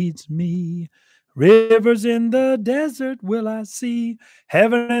leads me. Rivers in the desert will I see.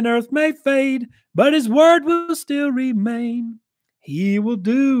 Heaven and earth may fade, but his word will still remain. He will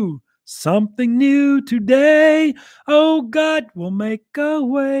do something new today. Oh, God will make a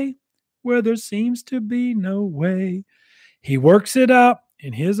way where there seems to be no way. He works it out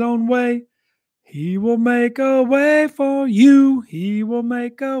in his own way. He will make a way for you. He will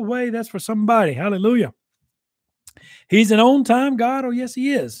make a way. That's for somebody. Hallelujah. He's an on-time God. Oh, yes,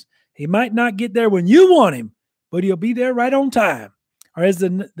 he is. He might not get there when you want him, but he'll be there right on time. Or as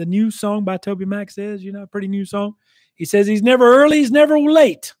the new song by Toby Mac says, a pretty new song. He says he's never early, he's never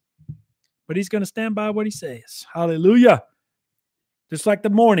late, but he's going to stand by what he says. Hallelujah. Just like the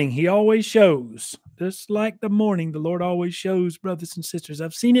morning, he always shows. Just like the morning, the Lord always shows, brothers and sisters.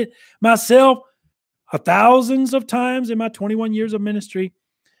 I've seen it myself thousands of times in my 21 years of ministry.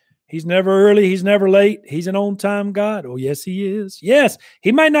 He's never early. He's never late. He's an on-time God. Oh, yes, he is. Yes,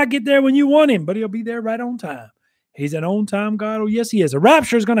 he might not get there when you want him, but he'll be there right on time. He's an on-time God. Oh, yes, he is. A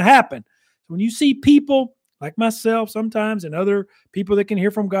rapture is going to happen. When you see people like myself sometimes and other people that can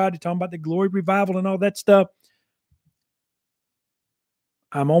hear from God, talking about the glory revival and all that stuff,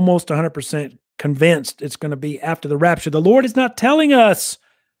 I'm almost 100% convinced it's going to be after the rapture. The Lord is not telling us.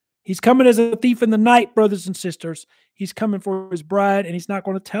 He's coming as a thief in the night, brothers and sisters. He's coming for his bride, and he's not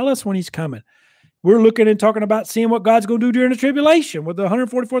going to tell us when he's coming. We're looking and talking about seeing what God's going to do during the tribulation with the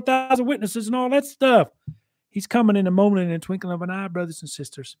 144,000 witnesses and all that stuff. He's coming in a moment, in a twinkling of an eye, brothers and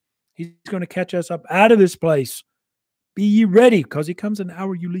sisters. He's going to catch us up out of this place. Be ye ready, because he comes in an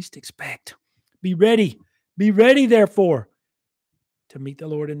hour you least expect. Be ready. Be ready, therefore, to meet the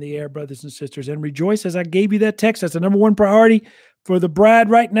Lord in the air, brothers and sisters, and rejoice as I gave you that text. That's the number one priority for the bride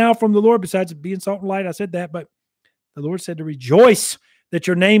right now from the Lord, besides being salt and light. I said that, but the Lord said to rejoice that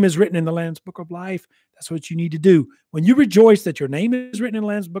your name is written in the Lamb's Book of Life. That's what you need to do. When you rejoice that your name is written in the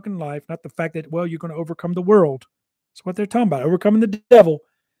Lamb's Book of Life, not the fact that, well, you're going to overcome the world. That's what they're talking about, overcoming the devil.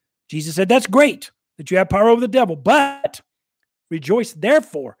 Jesus said, that's great that you have power over the devil, but rejoice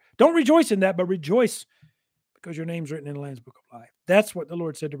therefore. Don't rejoice in that, but rejoice because your name's written in the Lamb's Book of Life. That's what the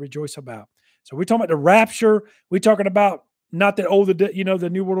Lord said to rejoice about. So we're talking about the rapture. We're talking about not that, the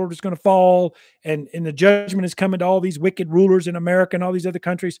New World Order is going to fall and the judgment is coming to all these wicked rulers in America and all these other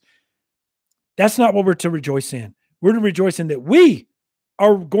countries. That's not what we're to rejoice in. We're to rejoice in that we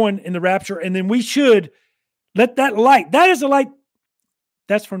are going in the rapture, and then we should let that light, that is a light,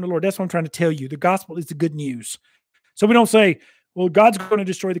 that's from the Lord. That's what I'm trying to tell you. The gospel is the good news. So we don't say, well, God's going to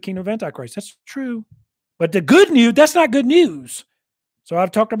destroy the kingdom of Antichrist. That's true. But the good news, that's not good news. So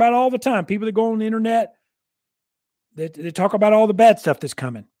I've talked about it all the time. People that go on the internet, they talk about all the bad stuff that's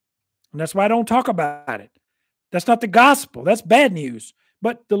coming. And that's why I don't talk about it. That's not the gospel. That's bad news.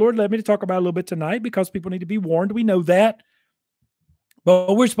 But the Lord led me to talk about it a little bit tonight because people need to be warned. We know that.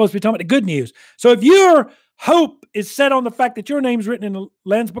 But we're supposed to be talking about the good news. So if your hope is set on the fact that your name's written in the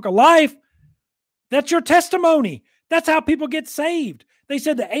Lamb's Book of Life, that's your testimony. That's how people get saved. They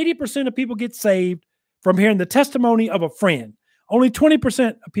said that 80% of people get saved from hearing the testimony of a friend. Only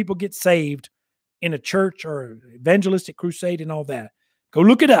 20% of people get saved in a church or evangelistic crusade and all that. Go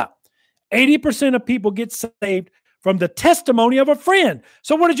look it up. 80% of people get saved from the testimony of a friend.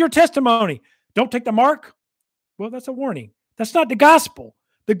 So what is your testimony? Don't take the mark? Well, that's a warning. That's not the gospel.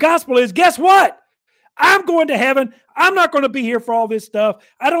 The gospel is, guess what? I'm going to heaven. I'm not going to be here for all this stuff.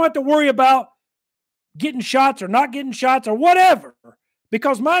 I don't have to worry about getting shots or not getting shots or whatever,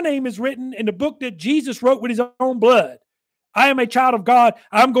 because my name is written in the book that Jesus wrote with his own blood. I am a child of God.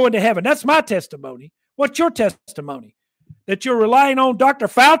 I'm going to heaven. That's my testimony. What's your testimony? That you're relying on Dr.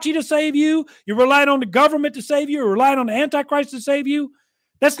 Fauci to save you? You're relying on the government to save you? You're relying on the Antichrist to save you?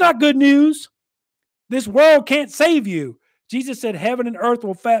 That's not good news. This world can't save you. Jesus said heaven and earth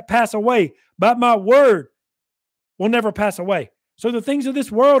will pass away, but my word will never pass away. So the things of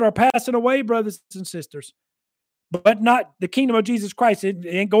this world are passing away, brothers and sisters, but not the kingdom of Jesus Christ. It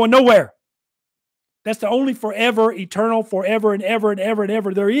ain't going nowhere. That's the only forever, eternal, forever and ever and ever and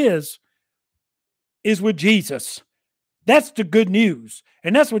ever there is with Jesus. That's the good news.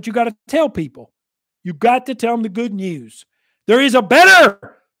 And that's what you got to tell people. You got to tell them the good news. There is a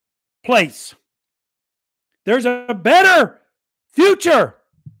better place. There's a better future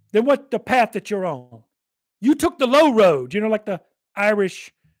than what the path that you're on. You took the low road, like the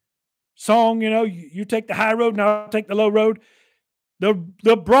Irish song, you take the high road and I'll take the low road.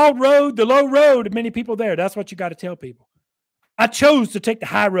 The broad road, the low road, many people there. That's what you got to tell people. I chose to take the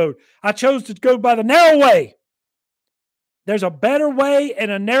high road. I chose to go by the narrow way. There's a better way and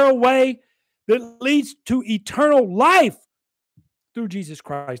a narrow way that leads to eternal life through Jesus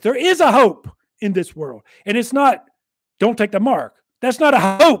Christ. There is a hope in this world. And it's not, don't take the mark. That's not a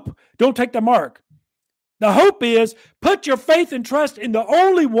hope. Don't take the mark. The hope is put your faith and trust in the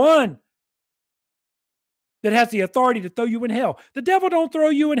only one that has the authority to throw you in hell. The devil don't throw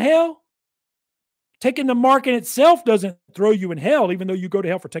you in hell. Taking the mark in itself doesn't throw you in hell, even though you go to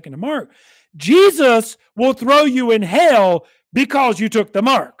hell for taking the mark. Jesus will throw you in hell because you took the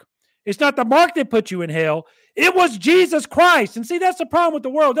mark. It's not the mark that put you in hell. It was Jesus Christ. And see, that's the problem with the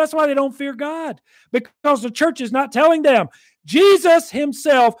world. That's why they don't fear God, because the church is not telling them. Jesus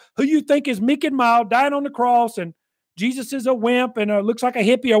himself, who you think is meek and mild, dying on the cross, and Jesus is a wimp and looks like a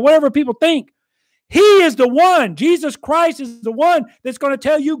hippie or whatever people think. He is the one. Jesus Christ is the one that's going to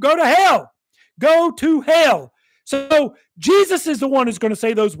tell you, go to hell. Go to hell. So Jesus is the one who's going to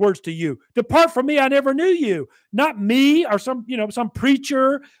say those words to you. Depart from me, I never knew you. Not me or some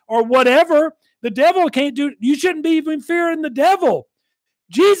preacher or whatever. The devil can't do it. You shouldn't be even fearing the devil.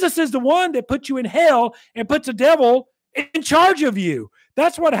 Jesus is the one that puts you in hell and puts the devil in charge of you.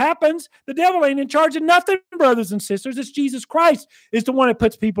 That's what happens. The devil ain't in charge of nothing, brothers and sisters. It's Jesus Christ is the one that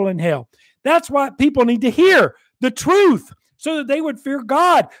puts people in hell. That's why people need to hear the truth so that they would fear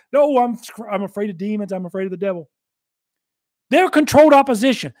God. No, I'm afraid of demons. I'm afraid of the devil. They're controlled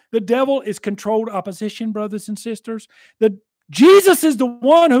opposition. The devil is controlled opposition, brothers and sisters. Jesus is the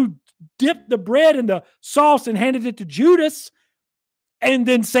one who dipped the bread in the sauce and handed it to Judas. And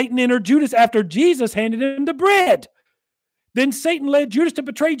then Satan entered Judas after Jesus handed him the bread. Then Satan led Judas to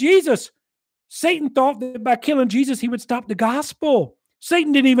betray Jesus. Satan thought that by killing Jesus, he would stop the gospel.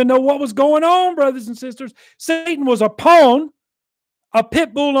 Satan didn't even know what was going on, brothers and sisters. Satan was a pawn, a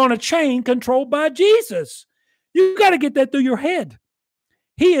pit bull on a chain controlled by Jesus. You got to get that through your head.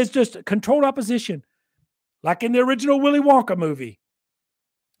 He is just controlled opposition. Like in the original Willy Wonka movie.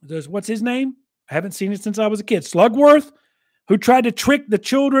 There's, what's his name? I haven't seen it since I was a kid. Slugworth, who tried to trick the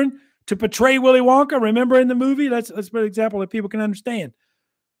children to portray Willy Wonka. Remember in the movie? That's an example that people can understand.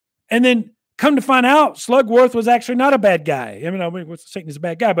 And then come to find out, Slugworth was actually not a bad guy. I mean, Satan is a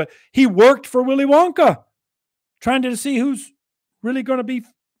bad guy, but he worked for Willy Wonka, trying to see who's really going to be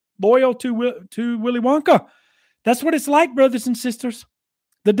loyal to Willy Wonka. That's what it's like, brothers and sisters.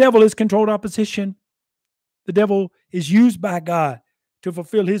 The devil is controlled opposition. The devil is used by God to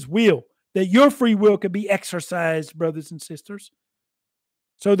fulfill his will, that your free will could be exercised, brothers and sisters.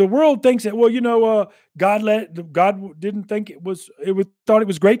 So the world thinks that, well, God didn't think thought it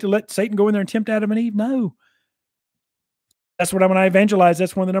was great to let Satan go in there and tempt Adam and Eve. No. That's what when I evangelize,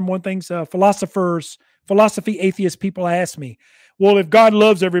 that's one of the number one things philosophy atheist people ask me. Well, if God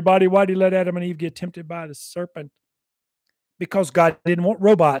loves everybody, why did he let Adam and Eve get tempted by the serpent? Because God didn't want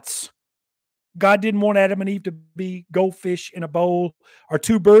robots. God didn't want Adam and Eve to be goldfish in a bowl or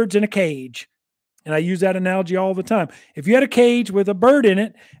two birds in a cage. And I use that analogy all the time. If you had a cage with a bird in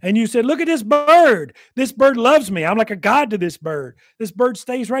it and you said, look at this bird. This bird loves me. I'm like a god to this bird. This bird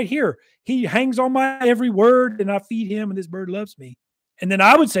stays right here. He hangs on my every word and I feed him and this bird loves me. And then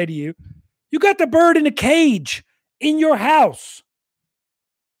I would say to you, you got the bird in a cage in your house.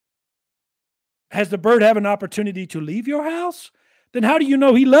 Has the bird have an opportunity to leave your house? Then how do you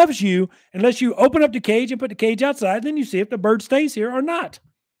know he loves you unless you open up the cage and put the cage outside? Then you see if the bird stays here or not.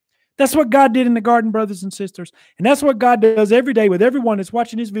 That's what God did in the garden, brothers and sisters. And that's what God does every day with everyone that's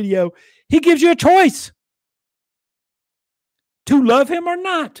watching this video. He gives you a choice to love him or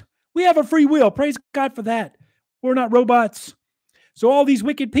not. We have a free will. Praise God for that. We're not robots. So all these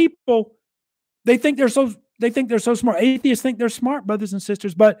wicked people, they think they're so smart. Atheists think they're smart, brothers and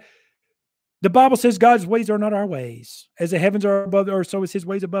sisters, but the Bible says God's ways are not our ways. As the heavens are above the earth, so is his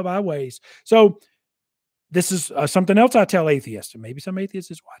ways above our ways. So this is something else I tell atheists, and maybe some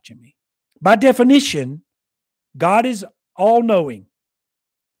atheists is watching me. By definition, God is all-knowing.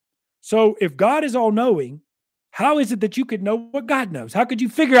 So if God is all-knowing, how is it that you could know what God knows? How could you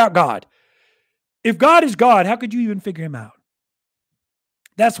figure out God? If God is God, how could you even figure him out?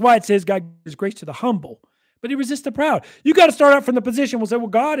 That's why it says God gives grace to the humble, but he resists the proud. You got to start out from the position. We'll say, well,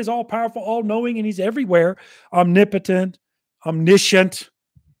 God is all-powerful, all-knowing, and he's everywhere, omnipotent, omniscient,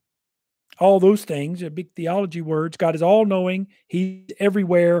 all those things, big theology words. God is all-knowing, he's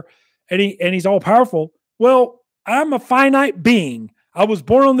everywhere, and he's all-powerful. Well, I'm a finite being. I was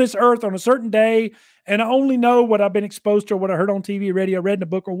born on this earth on a certain day, and I only know what I've been exposed to or what I heard on TV, radio, read in a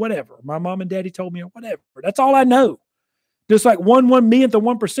book, or whatever. My mom and daddy told me or whatever. That's all I know. Just like 1/1,000,000th of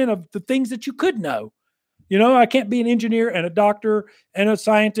 1% of the things that you could know. You know, I can't be an engineer and a doctor and a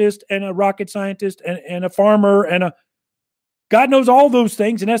scientist and a rocket scientist and a farmer God knows all those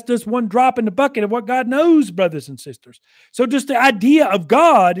things, and that's just one drop in the bucket of what God knows, brothers and sisters. So just the idea of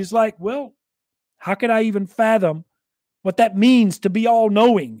God is like, well, how could I even fathom what that means to be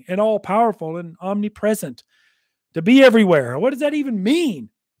all-knowing and all-powerful and omnipresent, to be everywhere? What does that even mean?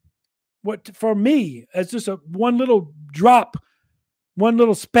 What, for me, as just one little drop, one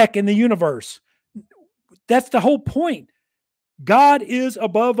little speck in the universe. That's the whole point. God is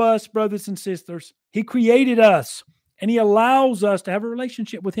above us, brothers and sisters. He created us, and he allows us to have a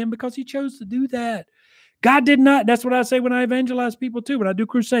relationship with him because he chose to do that. God did not. That's what I say when I evangelize people too. When I do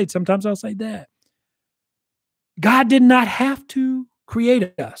crusades, sometimes I'll say that. God did not have to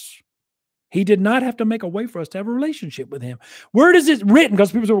create us. He did not have to make a way for us to have a relationship with him. Where is it written?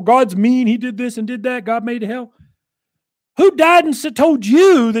 Because people say, well, God's mean. He did this and did that. God made hell. Who died and told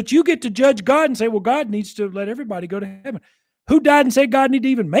you that you get to judge God and say, well, God needs to let everybody go to heaven? Who died and said God needed to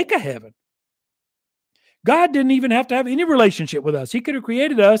even make a heaven? God didn't even have to have any relationship with us. He could have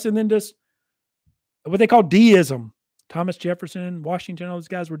created us and then just what they call deism. Thomas Jefferson, Washington, all those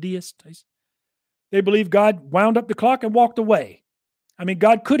guys were deists. They believed God wound up the clock and walked away. I mean,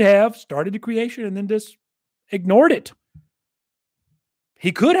 God could have started the creation and then just ignored it.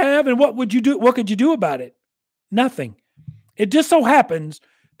 He could have, and what would you do? What could you do about it? Nothing. It just so happens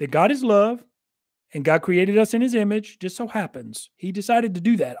that God is love and God created us in his image. Just so happens. He decided to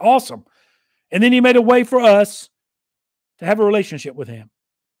do that. Awesome. And then he made a way for us to have a relationship with him.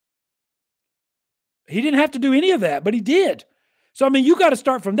 He didn't have to do any of that, but he did. So, I mean, you got to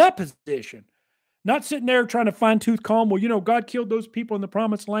start from that position. Not sitting there trying to fine-tooth comb. Well, you know, God killed those people in the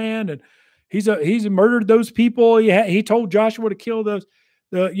promised land, and he's murdered those people. He told Joshua to kill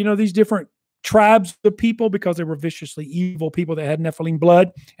these different tribes of people because they were viciously evil people that had Nephilim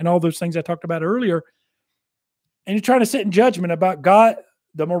blood and all those things I talked about earlier. And you're trying to sit in judgment about God,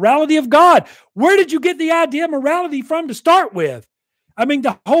 the morality of God. Where did you get the idea of morality from to start with? I mean,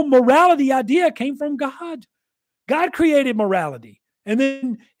 the whole morality idea came from God. God created morality. And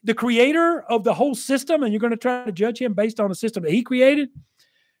then the creator of the whole system, and you're going to try to judge him based on the system that he created?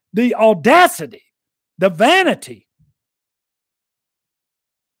 The audacity, the vanity,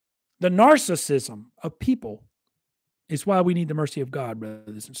 the narcissism of people is why we need the mercy of God,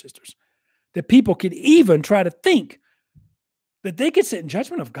 brothers and sisters. That people could even try to think that they could sit in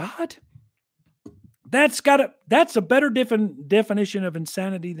judgment of God. That's a better definition of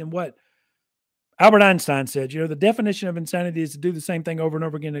insanity than what Albert Einstein said. You know, the definition of insanity is to do the same thing over and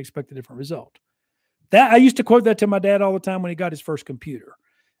over again and expect a different result. That I used to quote that to my dad all the time when he got his first computer.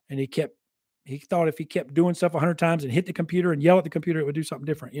 And he thought if he kept doing stuff 100 times and hit the computer and yell at the computer, it would do something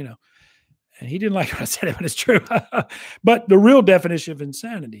different, you know. And he didn't like what I said, but it's true. But the real definition of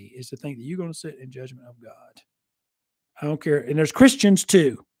insanity is to think that you're going to sit in judgment of God. I don't care. And there's Christians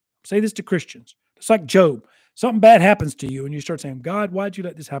too. Say this to Christians. It's like Job. Something bad happens to you and you start saying, God, why'd you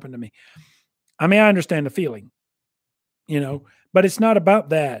let this happen to me? I mean, I understand the feeling, you know, but it's not about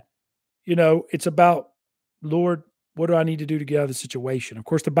that. You know, it's about, Lord, what do I need to do to get out of the situation? Of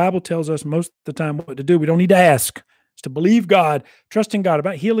course, the Bible tells us most of the time what to do. We don't need to ask. It's to believe God, trust in God,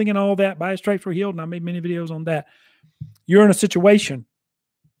 about healing and all that. By His stripes we're healed, and I made many videos on that. You're in a situation.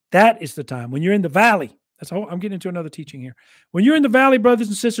 That is the time. When you're in the valley, that's all. I'm getting into another teaching here. When you're in the valley, brothers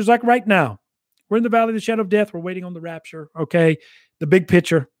and sisters, like right now, we're in the valley of the shadow of death. We're waiting on the rapture. Okay, the big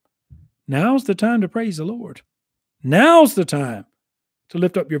picture. Now's the time to praise the Lord. Now's the time to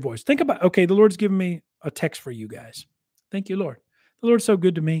lift up your voice. Think about, okay, the Lord's given me a text for you guys. Thank you, Lord. The Lord's so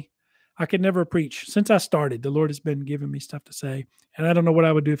good to me. I could never preach. Since I started, the Lord has been giving me stuff to say, and I don't know what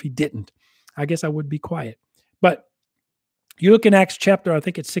I would do if He didn't. I guess I would be quiet. But you look in Acts chapter, I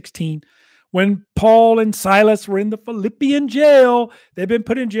think it's 16, when Paul and Silas were in the Philippian jail. They've been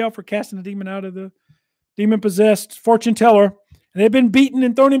put in jail for casting a demon out of the demon-possessed fortune teller, and they've been beaten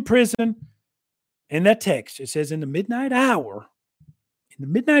and thrown in prison. In that text, it says in the midnight hour, they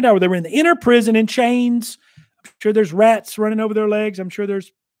were in the inner prison in chains. I'm sure there's rats running over their legs. I'm sure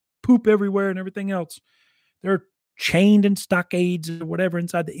there's poop everywhere and everything else. They're chained in stockades or whatever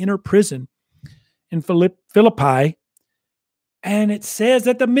inside the inner prison in Philippi. And it says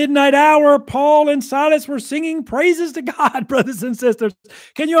at the midnight hour, Paul and Silas were singing praises to God, brothers and sisters.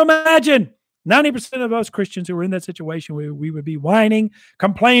 Can you imagine? 90% of us Christians who were in that situation, we would be whining,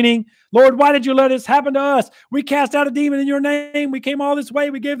 complaining. Lord, why did you let this happen to us? We cast out a demon in your name. We came all this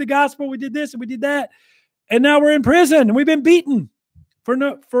way. We gave the gospel. We did this and we did that. And now we're in prison and we've been beaten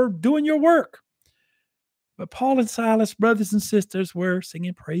for doing your work. But Paul and Silas, brothers and sisters, were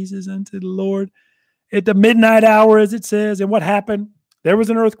singing praises unto the Lord at the midnight hour, as it says. And what happened? There was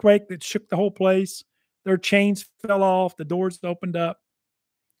an earthquake that shook the whole place. Their chains fell off. The doors opened up.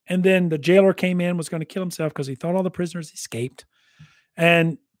 And then the jailer came in, was going to kill himself because he thought all the prisoners escaped.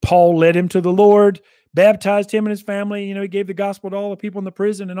 And Paul led him to the Lord, baptized him and his family. You know, he gave the gospel to all the people in the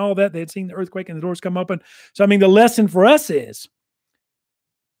prison and all that. They had seen the earthquake and the doors come open. So, I mean, the lesson for us is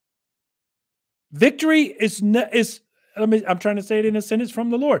victory I'm trying to say it in a sentence from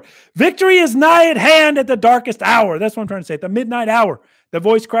the Lord. Victory is nigh at hand at the darkest hour. That's what I'm trying to say. At the midnight hour, the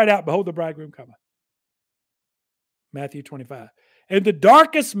voice cried out, behold, the bridegroom cometh. Matthew 25. And the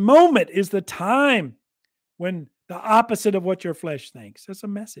darkest moment is the time when the opposite of what your flesh thinks. That's a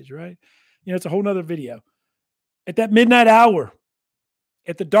message, right? You know, it's a whole nother video. At that midnight hour,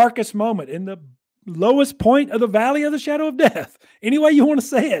 at the darkest moment, in the lowest point of the valley of the shadow of death, any way you want to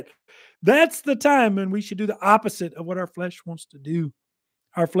say it, that's the time when we should do the opposite of what our flesh wants to do.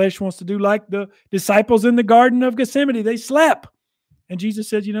 Our flesh wants to do like the disciples in the Garden of Gethsemane. They slept. And Jesus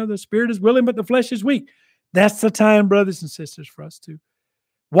said, you know, the spirit is willing, but the flesh is weak. That's the time, brothers and sisters, for us to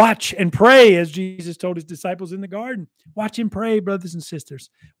watch and pray, as Jesus told his disciples in the garden. Watch and pray, brothers and sisters.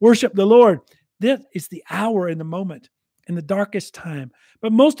 Worship the Lord. This is the hour and the moment in the darkest time.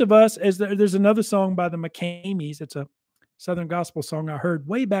 But most of us, there's another song by the McCameys. It's a Southern gospel song I heard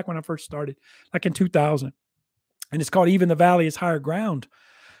way back when I first started, like in 2000. And it's called Even the Valley is Higher Ground,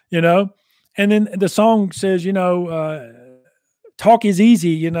 you know. And then the song says, you know, talk is easy,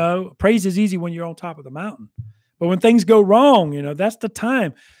 you know, praise is easy when you're on top of the mountain. But when things go wrong, you know, that's the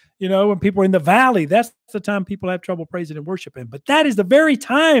time, you know, when people are in the valley, that's the time people have trouble praising and worshiping. But that is the very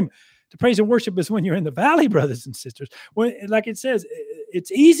time to praise and worship is when you're in the valley, brothers and sisters. When, like it says,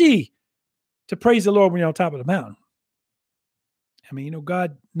 it's easy to praise the Lord when you're on top of the mountain. I mean, you know,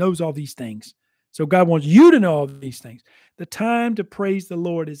 God knows all these things. So God wants you to know all these things. The time to praise the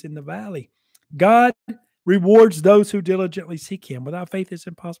Lord is in the valley. God rewards those who diligently seek him. Without faith, it's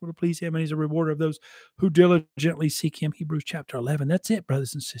impossible to please him, and he's a rewarder of those who diligently seek him. Hebrews chapter 11. That's it,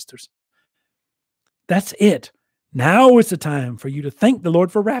 brothers and sisters. That's it. Now is the time for you to thank the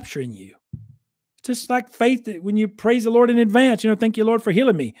Lord for rapturing you. Just like faith, that when you praise the Lord in advance, thank you, Lord, for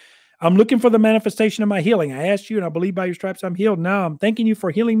healing me. I'm looking for the manifestation of my healing. I asked you, and I believe by your stripes I'm healed. Now I'm thanking you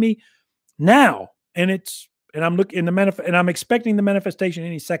for healing me now. And I'm looking in and I'm expecting the manifestation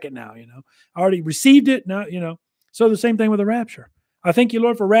any second now. I already received it now. So the same thing with the rapture. I thank you,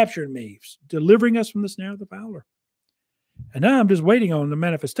 Lord, for rapturing me, delivering us from the snare of the fowler. And now I'm just waiting on the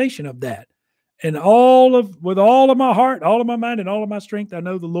manifestation of that. And with all of my heart, all of my mind, and all of my strength, I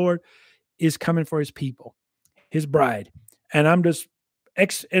know the Lord is coming for his people, his bride. And I'm just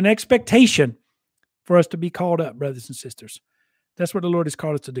in expectation for us to be called up, brothers and sisters. That's what the Lord has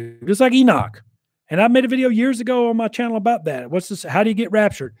called us to do. Just like Enoch. And I made a video years ago on my channel about that. What's this? How do you get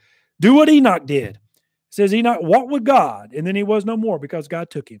raptured? Do what Enoch did. It says Enoch walked with God, and then he was no more because God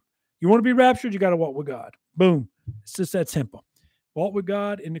took him. You want to be raptured, you got to walk with God. Boom. It's just that simple. Walk with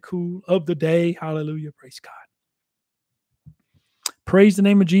God in the cool of the day. Hallelujah. Praise God. Praise the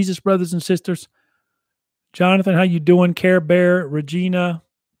name of Jesus, brothers and sisters. Jonathan, how you doing? Care Bear, Regina,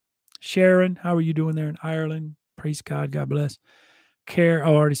 Sharon, how are you doing there in Ireland? Praise God. God bless. Care, I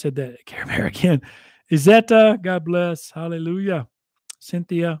already said that. Care Bear again. Izetta, God bless. Hallelujah.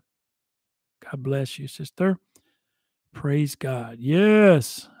 Cynthia, God bless you, sister. Praise God.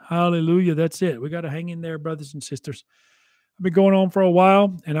 Yes. Hallelujah. That's it. We got to hang in there, brothers and sisters. I've been going on for a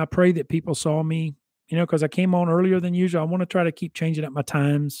while, and I pray that people saw me, because I came on earlier than usual. I want to try to keep changing up my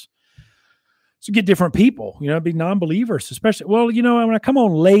times to get different people, be non-believers, especially. Well, when I come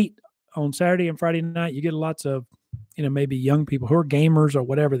on late on Saturday and Friday night, you get lots of, maybe young people who are gamers or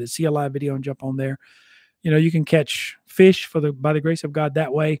whatever that see a live video and jump on there. You can catch fish by the grace of God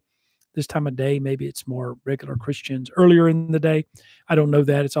that way. This time of day, maybe it's more regular Christians earlier in the day. I don't know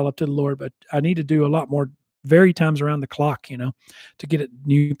that. It's all up to the Lord, but I need to do a lot more very times around the clock, to get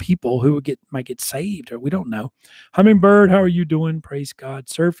new people who might get saved, or we don't know. Hummingbird, how are you doing? Praise God.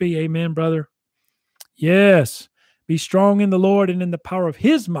 Surfy, amen, brother. Yes. Be strong in the Lord and in the power of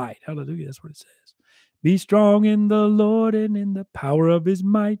his might. Hallelujah. That's what it says. Be strong in the Lord and in the power of his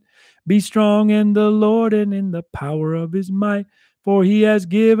might. Be strong in the Lord and in the power of his might. For he has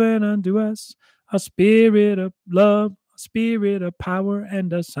given unto us a spirit of love, a spirit of power,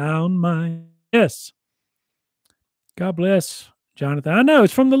 and a sound mind. Yes. God bless, Jonathan. I know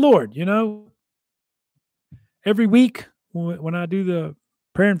it's from the Lord, Every week when I do the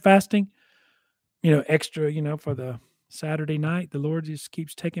prayer and fasting, extra, for the Saturday night, the Lord just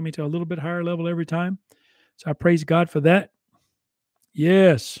keeps taking me to a little bit higher level every time. So I praise God for that.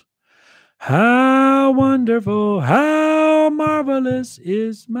 Yes. How wonderful, how marvelous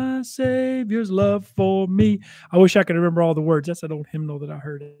is my Savior's love for me. I wish I could remember all the words. That's an old hymnal that I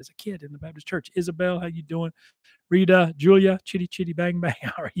heard as a kid in the Baptist church. Isabel, how you doing? Rita, Julia, chitty, chitty, bang, bang.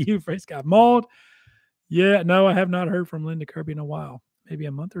 How are you? Praise God. Maud. Yeah, no, I have not heard from Linda Kirby in a while. Maybe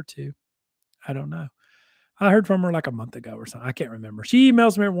a month or two. I don't know. I heard from her like a month ago or something. I can't remember. She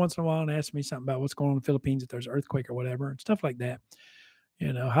emails me every once in a while and asks me something about what's going on in the Philippines, if there's an earthquake or whatever, and stuff like that.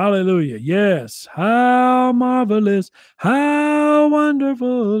 Hallelujah. Yes. How marvelous, how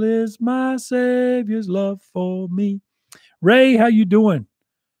wonderful is my Savior's love for me. Ray, how you doing?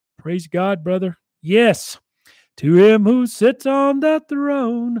 Praise God, brother. Yes. To him who sits on the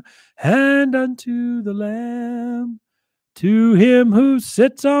throne and unto the Lamb. To him who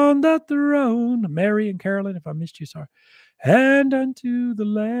sits on the throne. Mary and Carolyn, if I missed you, sorry. And unto the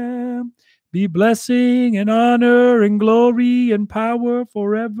Lamb be blessing and honor and glory and power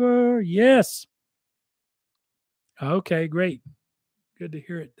forever. Yes. Okay, great. Good to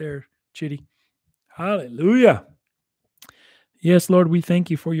hear it there, Chitty. Hallelujah. Yes, Lord, we thank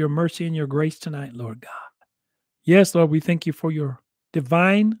you for your mercy and your grace tonight, Lord God. Yes, Lord, we thank you for your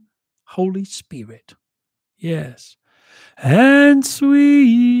divine Holy Spirit. Yes. And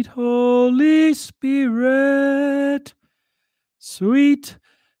sweet Holy Spirit, sweet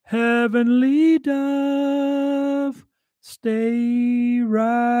heavenly dove, stay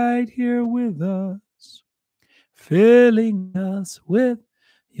right here with us, filling us with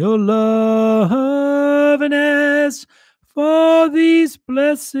your love. And as for these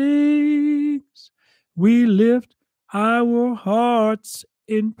blessings, we lift our hearts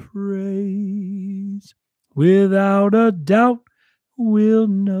in praise. Without a doubt, we'll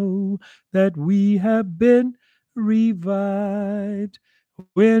know that we have been revived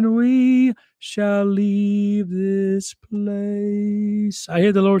when we shall leave this place. I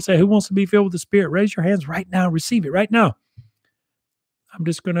hear the Lord say, who wants to be filled with the Spirit? Raise your hands right now. Receive it right now. I'm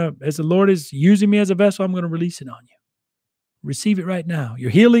just going to, as the Lord is using me as a vessel, I'm going to release it on you. Receive it right now.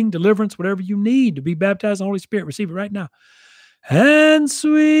 Your healing, deliverance, whatever you need to be baptized in the Holy Spirit, receive it right now. And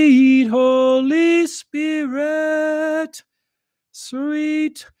sweet Holy Spirit,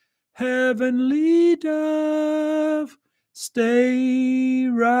 sweet heavenly dove, stay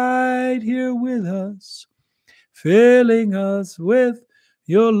right here with us, filling us with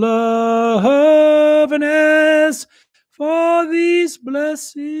your love. And as for these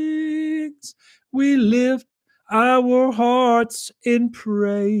blessings, we lift our hearts in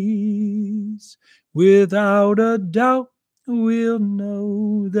praise. Without a doubt, we'll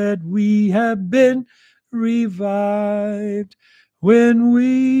know that we have been revived when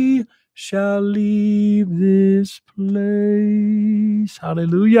we shall leave this place.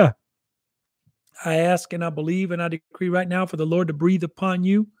 Hallelujah. I ask and I believe and I decree right now for the Lord to breathe upon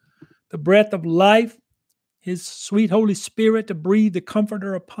you the breath of life, His sweet Holy Spirit to breathe the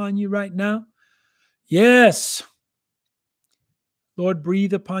Comforter upon you right now. Yes. Lord,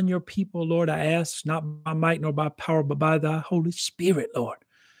 breathe upon your people, Lord, I ask, not by might nor by power, but by thy Holy Spirit, Lord.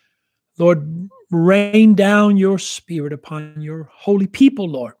 Lord, rain down your Spirit upon your holy people,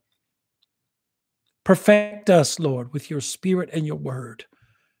 Lord. Perfect us, Lord, with your Spirit and your word.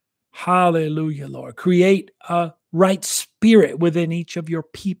 Hallelujah, Lord. Create a right spirit within each of your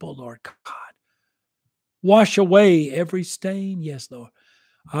people, Lord God. Wash away every stain. Yes, Lord.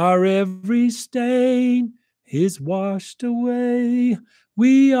 Our every stain is washed away.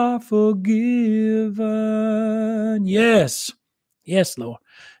 We are forgiven. Yes. Yes, Lord.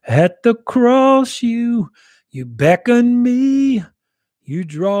 At the cross, you beckon me. You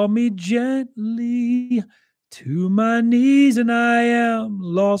draw me gently to my knees, and I am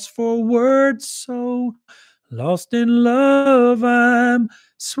lost for words, so lost in love. I'm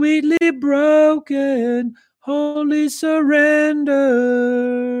sweetly broken, holy surrender.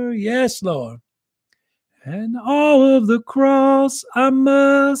 Yes, Lord. And all of the cross I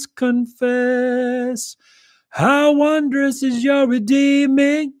must confess. How wondrous is your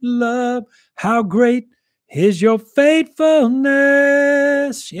redeeming love. How great is your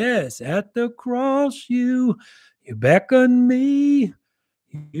faithfulness. Yes, at the cross you beckon me.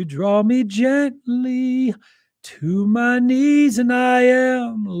 You draw me gently to my knees, and I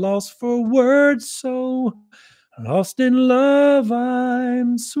am lost for words, so lost in love.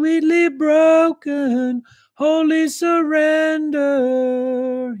 I'm sweetly broken, holy surrender.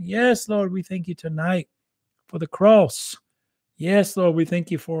 Yes, Lord, we thank you tonight for the cross. Yes, Lord, we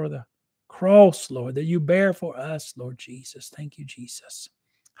thank you for the cross, Lord, that you bear for us, Lord Jesus. Thank you, Jesus.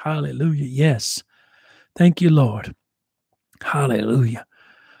 Hallelujah. Yes. Thank you, Lord. Hallelujah.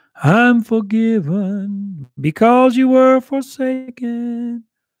 I'm forgiven because you were forsaken.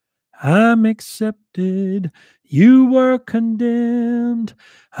 I'm accepted. You were condemned.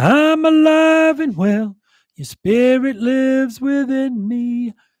 I'm alive and well. Your spirit lives within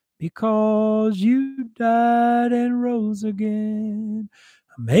me because you died and rose again.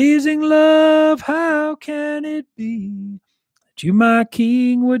 Amazing love, how can it be that you, my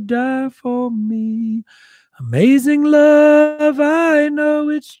King, would die for me? Amazing love, I know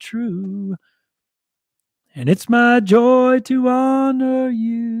it's true. And it's my joy to honor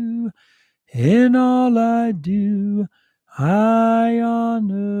you. In all I do, I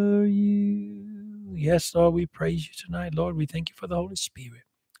honor you. Yes, Lord, we praise you tonight. Lord, we thank you for the Holy Spirit.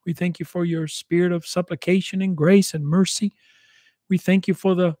 We thank you for your spirit of supplication and grace and mercy. We thank you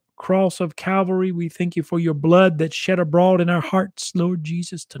for the cross of Calvary. We thank you for your blood that's shed abroad in our hearts, Lord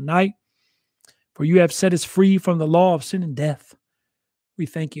Jesus, tonight. For you have set us free from the law of sin and death. We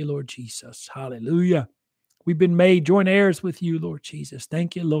thank you, Lord Jesus. Hallelujah. We've been made joint heirs with you, Lord Jesus.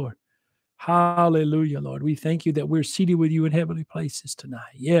 Thank you, Lord. Hallelujah, Lord. We thank you that we're seated with you in heavenly places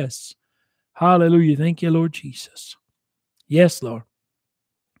tonight. Yes. Hallelujah. Thank you, Lord Jesus. Yes, Lord.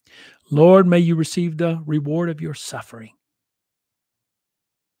 Lord, may you receive the reward of your suffering.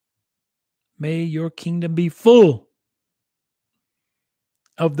 May your kingdom be full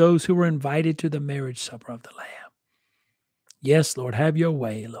of those who were invited to the marriage supper of the Lamb. Yes, Lord. Have your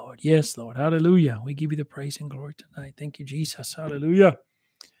way, Lord. Yes, Lord. Hallelujah. We give you the praise and glory tonight. Thank you, Jesus. Hallelujah.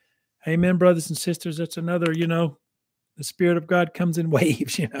 Amen, brothers and sisters. That's another, the Spirit of God comes in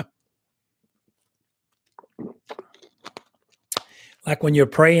waves, Like when you're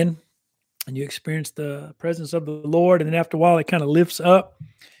praying and you experience the presence of the Lord, and then after a while it kind of lifts up.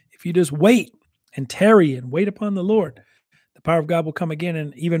 If you just wait and tarry and wait upon the Lord, the power of God will come again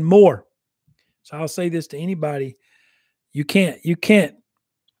and even more. So I'll say this to anybody. You can't,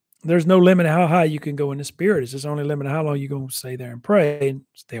 there's no limit to how high you can go in the Spirit. It's just only limit to how long you're going to stay there and pray and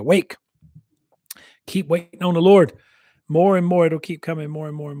stay awake. Keep waiting on the Lord. More and more, it'll keep coming more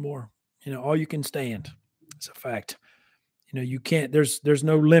and more and more. All you can stand. It's a fact. You can't, there's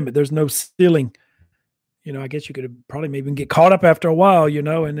no limit. There's no ceiling. I guess you could probably maybe even get caught up after a while,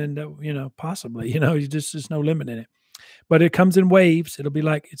 and then, possibly, there's no limit in it. But it comes in waves. It'll be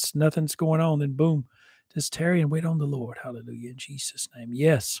like it's nothing's going on. Then boom, just tarry and wait on the Lord. Hallelujah. In Jesus' name.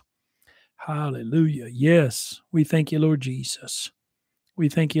 Yes. Hallelujah. Yes. We thank you, Lord Jesus. We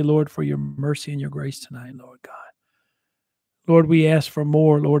thank you, Lord, for your mercy and your grace tonight, Lord God. Lord, we ask for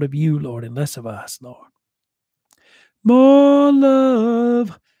more, Lord, of you, Lord, and less of us, Lord. More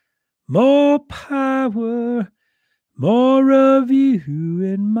love, more power, more of you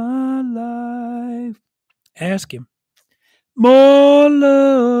in my life. Ask him. More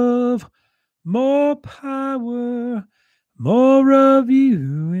love, more power, more of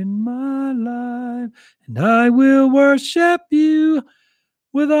you in my life. And I will worship you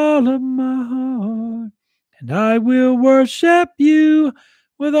with all of my heart. And I will worship you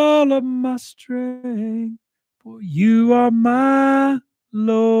with all of my strength. For you are my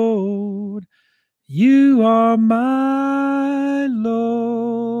Lord. You are my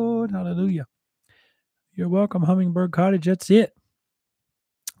Lord. Hallelujah. You're welcome, Hummingbird Cottage. That's it.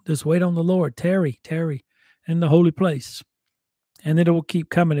 Just wait on the Lord. Tarry in the holy place. And it will keep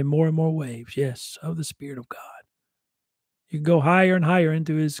coming in more and more waves, yes, of the Spirit of God. You can go higher and higher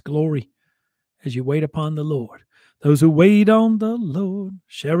into his glory as you wait upon the Lord. Those who wait on the Lord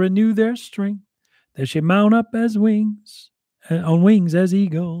shall renew their strength. They shall mount up as wings, on wings as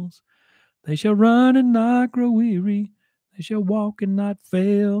eagles. They shall run and not grow weary. They shall walk and not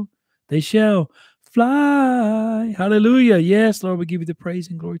fail. They shall fly. Hallelujah. Yes, Lord, we give you the praise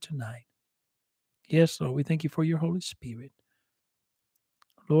and glory tonight. Yes, Lord, we thank you for your Holy Spirit.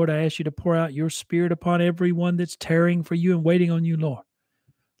 Lord, I ask you to pour out your Spirit upon everyone that's tarrying for you and waiting on you, Lord.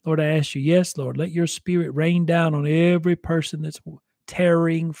 Lord, I ask you, yes, Lord, let your Spirit rain down on every person that's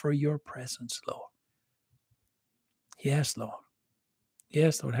tarrying for your presence, Lord. Yes, Lord.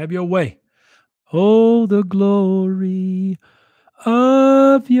 Yes, Lord, have your way. Oh, the glory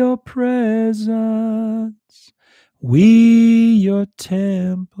of your presence. We, your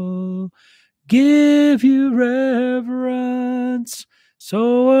temple, give you reverence.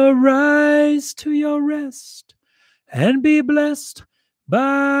 So arise to your rest and be blessed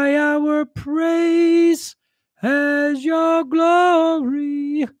by our praise as your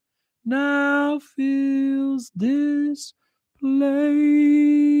glory now fills this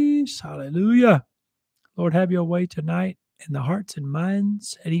place. Hallelujah. Lord, have your way tonight in the hearts and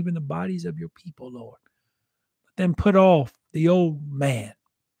minds and even the bodies of your people, Lord. Let them put off the old man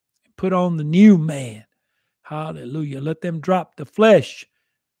and put on the new man. Hallelujah. Let them drop the flesh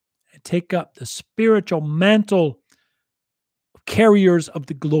and take up the spiritual mantle of carriers of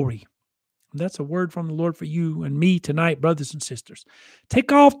the glory. And that's a word from the Lord for you and me tonight, brothers and sisters.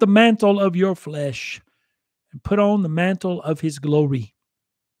 Take off the mantle of your flesh and put on the mantle of his glory.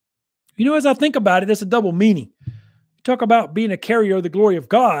 As I think about it, there's a double meaning. You talk about being a carrier of the glory of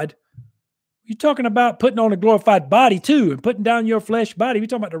God. You're talking about putting on a glorified body too and putting down your flesh body. We're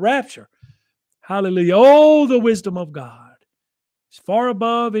talking about the rapture. Hallelujah. Oh, the wisdom of God. It's far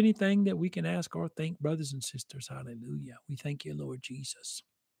above anything that we can ask or think, brothers and sisters. Hallelujah. We thank you, Lord Jesus.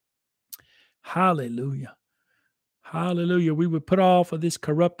 Hallelujah. Hallelujah. We would put off of this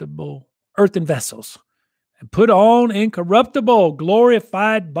corruptible earthen vessels and put on incorruptible,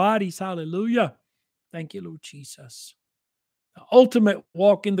 glorified bodies. Hallelujah. Thank you, Lord Jesus. The ultimate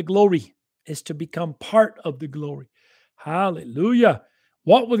walk in the glory is to become part of the glory. Hallelujah.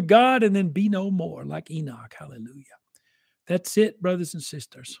 Walk with God and then be no more like Enoch. Hallelujah. That's it, brothers and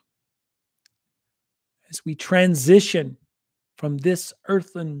sisters. As we transition from this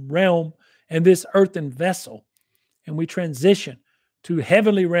earthen realm and this earthen vessel, and we transition to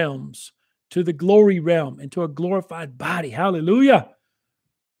heavenly realms, to the glory realm, and to a glorified body. Hallelujah.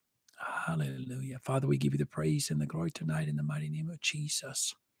 Hallelujah. Father, we give you the praise and the glory tonight in the mighty name of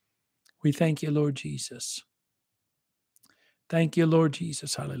Jesus. We thank you, Lord Jesus. Thank you, Lord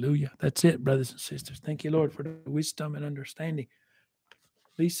Jesus. Hallelujah. That's it, brothers and sisters. Thank you, Lord, for the wisdom and understanding.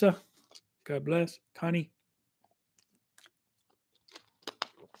 Lisa, God bless. Connie.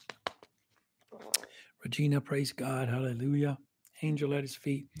 Regina, praise God. Hallelujah. Angel at his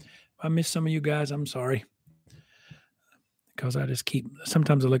feet. If I miss some of you guys, I'm sorry. Because I just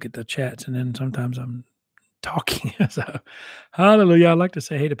sometimes I look at the chats and then sometimes I'm talking. So, hallelujah. I like to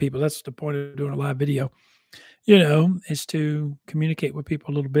say hey to people. That's the point of doing a live video. Is to communicate with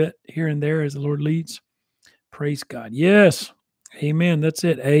people a little bit here and there as the Lord leads. Praise God. Yes. Amen. That's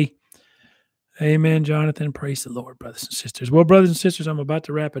it. Amen, Jonathan. Praise the Lord, brothers and sisters. Well, brothers and sisters, I'm about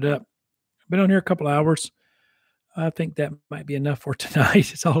to wrap it up. I've been on here a couple hours. I think that might be enough for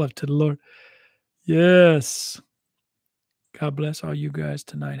tonight. It's all up to the Lord. Yes. God bless all you guys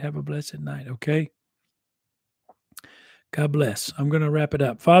tonight. Have a blessed night, okay? God bless. I'm going to wrap it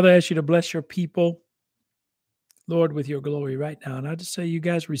up. Father, I ask you to bless your people, Lord, with your glory right now. And I just say you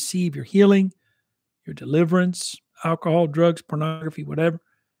guys receive your healing, your deliverance, alcohol, drugs, pornography, whatever.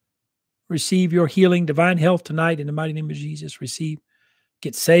 Receive your healing, divine health tonight in the mighty name of Jesus.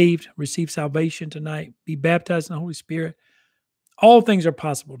 Get saved, receive salvation tonight, be baptized in the Holy Spirit. All things are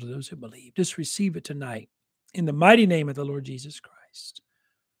possible to those who believe. Just receive it tonight in the mighty name of the Lord Jesus Christ.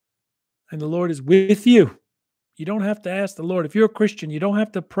 And the Lord is with you. You don't have to ask the Lord. If you're a Christian, you don't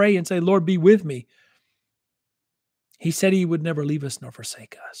have to pray and say, Lord, be with me. He said he would never leave us nor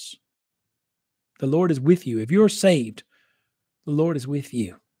forsake us. The Lord is with you. If you're saved, the Lord is with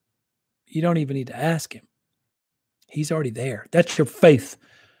you. You don't even need to ask him. He's already there. That's your faith.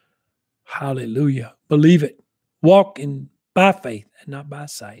 Hallelujah. Believe it. Walk by faith and not by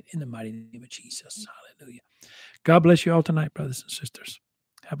sight in the mighty name of Jesus. Hallelujah. God bless you all tonight, brothers and sisters.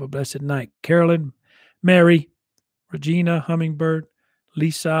 Have a blessed night. Carolyn, Mary, Regina, Hummingbird,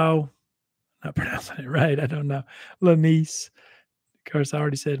 Lisa, not pronouncing it right, I don't know, Lanice. Of course, I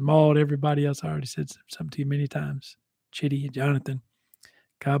already said Maud. Everybody else, I already said something to you many times. Chitty, Jonathan.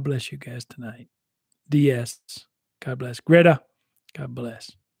 God bless you guys tonight. DS, God bless. Greta, God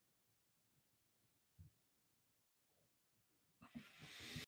bless.